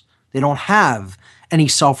else. They don't have any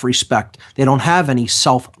self-respect. They don't have any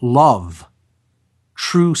self-love,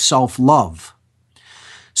 true self-love.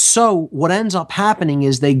 So what ends up happening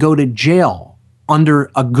is they go to jail under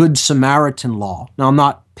a Good Samaritan law. Now, I'm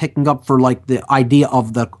not picking up for like the idea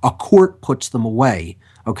of a court puts them away,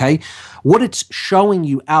 okay? What it's showing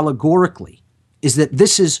you allegorically is that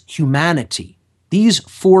this is humanity. These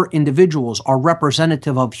 4 individuals are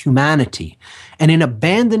representative of humanity. And in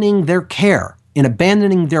abandoning their care, in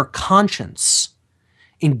abandoning their conscience,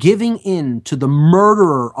 in giving in to the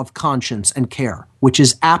murderer of conscience and care, which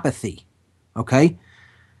is apathy, okay?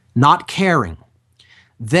 Not caring.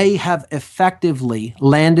 They have effectively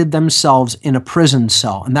landed themselves in a prison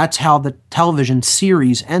cell, and that's how the television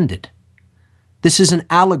series ended. This is an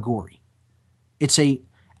allegory. It's an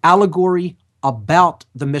allegory about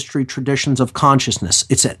the mystery traditions of consciousness.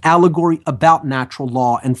 It's an allegory about natural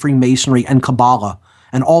law and Freemasonry and Kabbalah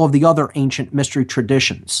and all of the other ancient mystery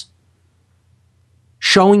traditions,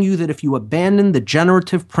 showing you that if you abandon the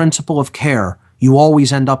generative principle of care, you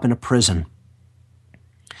always end up in a prison.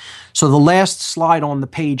 So the last slide on the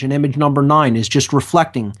page in image number 9 is just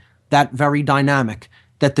reflecting that very dynamic,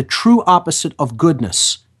 that the true opposite of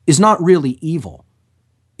goodness is not really evil.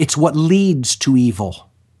 It's what leads to evil,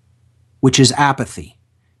 which is apathy.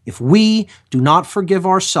 If we do not forgive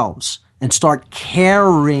ourselves and start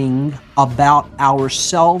caring about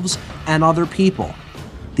ourselves and other people,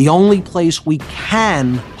 the only place we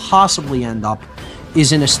can possibly end up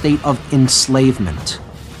is in a state of enslavement.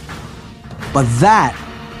 But that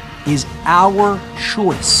is our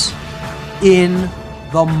choice in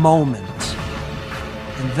the moment.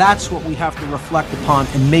 And that's what we have to reflect upon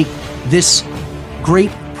and make this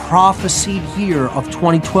great prophecy year of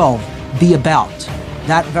 2012 be about.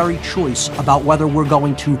 That very choice about whether we're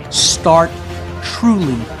going to start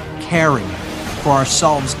truly caring for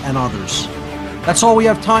ourselves and others. That's all we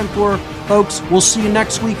have time for, folks. We'll see you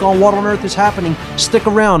next week on What on Earth is Happening. Stick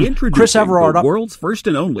around. Chris Everard the world's first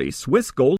and only Swiss Gold